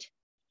white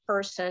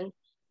person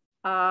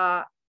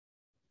in,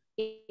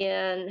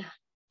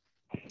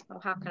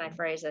 how can I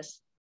phrase this,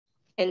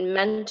 in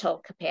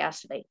mental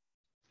capacity.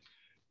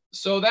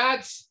 So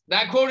that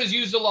quote is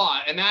used a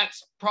lot, and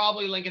that's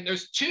probably Lincoln.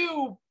 There's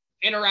two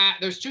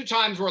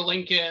times where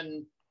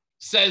Lincoln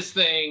says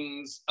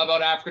things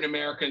about African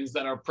Americans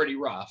that are pretty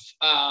rough.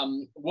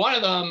 One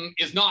of them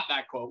is not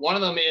that quote. One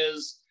of them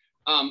is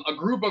a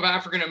group of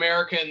African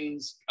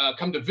Americans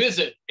come to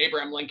visit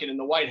Abraham Lincoln in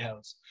the White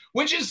House,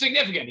 which is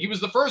significant. He was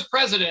the first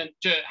president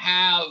to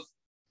have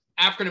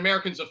African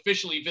Americans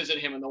officially visit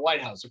him in the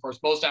White House. Of course,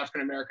 most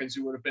African Americans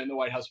who would have been in the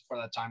White House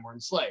before that time were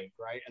enslaved,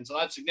 right? And so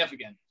that's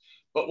significant.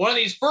 But one of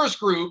these first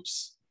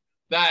groups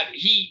that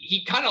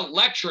he kind of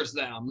lectures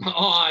them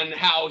on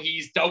how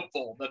he's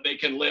doubtful that they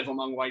can live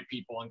among white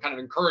people and kind of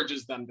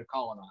encourages them to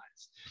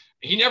colonize.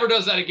 He never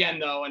does that again,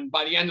 though. And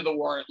by the end of the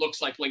war, it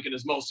looks like Lincoln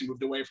has mostly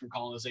moved away from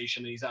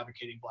colonization and he's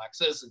advocating Black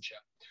citizenship.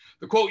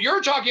 The quote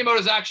you're talking about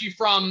is actually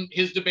from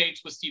his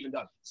debates with Stephen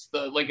Douglas,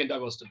 the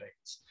Lincoln-Douglas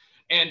debates.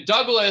 And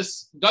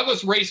Douglas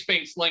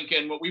race-baits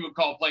Lincoln, what we would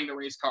call playing the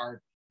race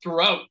card,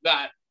 throughout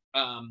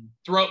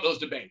those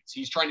debates.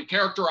 He's trying to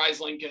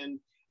characterize Lincoln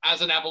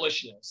as an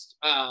abolitionist,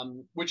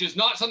 which is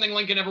not something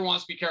Lincoln ever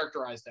wants to be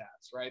characterized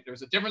as, right?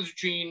 There's a difference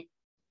between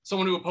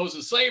someone who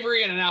opposes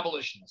slavery and an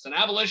abolitionist. An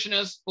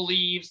abolitionist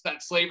believes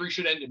that slavery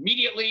should end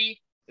immediately.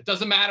 It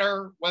doesn't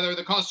matter whether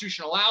the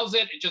Constitution allows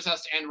it, it just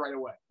has to end right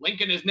away.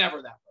 Lincoln is never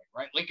that way,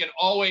 right? Lincoln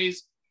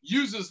always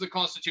uses the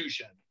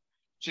Constitution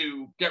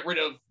to get rid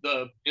of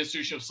the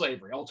institution of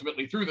slavery,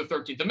 ultimately through the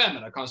 13th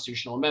Amendment, a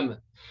constitutional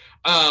amendment.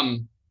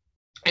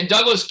 And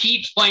Douglas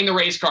keeps playing the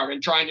race card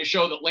and trying to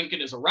show that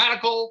Lincoln is a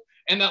radical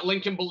and that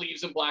Lincoln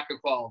believes in Black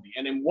equality.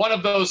 And in one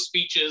of those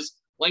speeches,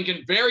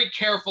 Lincoln very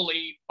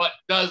carefully, but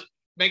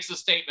makes a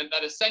statement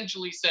that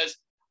essentially says,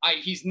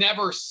 he's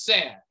never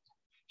said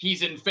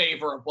he's in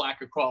favor of Black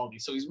equality.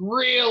 So he's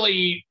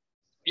really,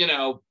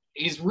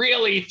 he's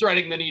really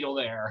threading the needle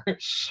there.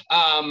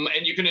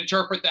 And you can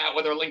interpret that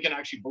whether Lincoln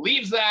actually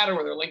believes that or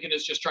whether Lincoln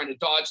is just trying to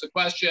dodge the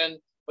question.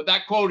 But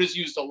that quote is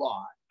used a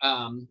lot.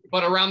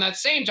 But around that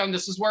same time,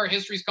 this is where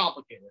history is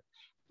complicated.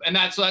 And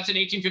that's in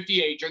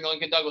 1858 during the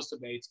Lincoln-Douglas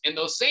debates. In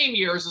those same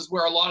years is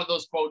where a lot of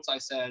those quotes I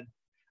said,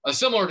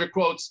 similar to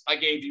quotes I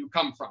gave you,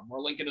 come from, where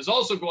Lincoln is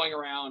also going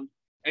around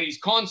and he's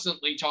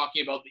constantly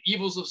talking about the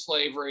evils of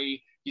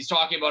slavery. He's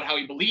talking about how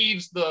he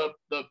believes the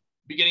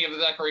beginning of the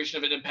Declaration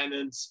of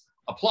Independence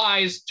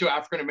applies to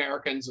African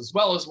Americans as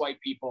well as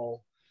white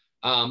people.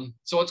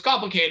 So it's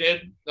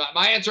complicated.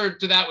 My answer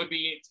to that would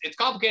be it's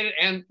complicated,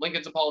 and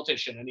Lincoln's a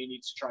politician and he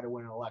needs to try to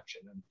win an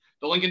election. And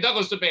the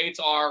Lincoln-Douglas debates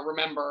are,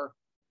 remember,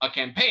 a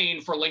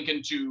campaign for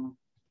Lincoln to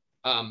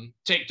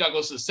take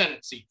Douglas's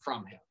Senate seat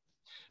from him.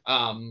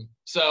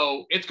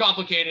 So it's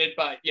complicated,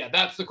 but yeah,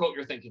 that's the quote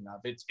you're thinking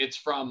of. It's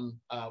from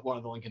one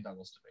of the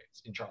Lincoln-Douglas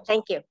debates in Charleston.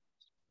 Thank you.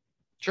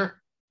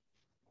 Sure.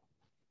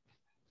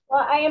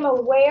 Well, I am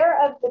aware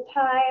of the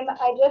time.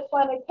 I just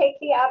want to take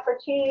the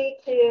opportunity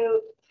to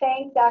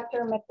thank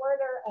Dr.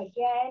 McWhirter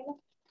again.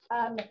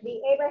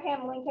 The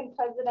Abraham Lincoln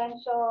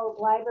Presidential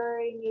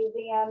Library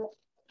Museum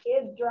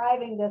is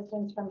driving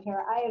distance from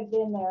here. I have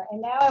been there,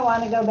 and now I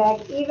want to go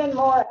back even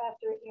more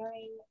after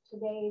hearing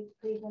today's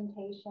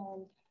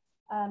presentation.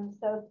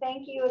 So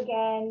thank you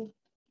again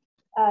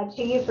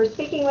to you for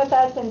speaking with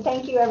us, and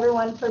thank you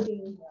everyone for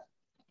being here.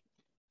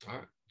 All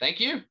right, thank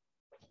you.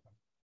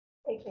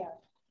 Take care.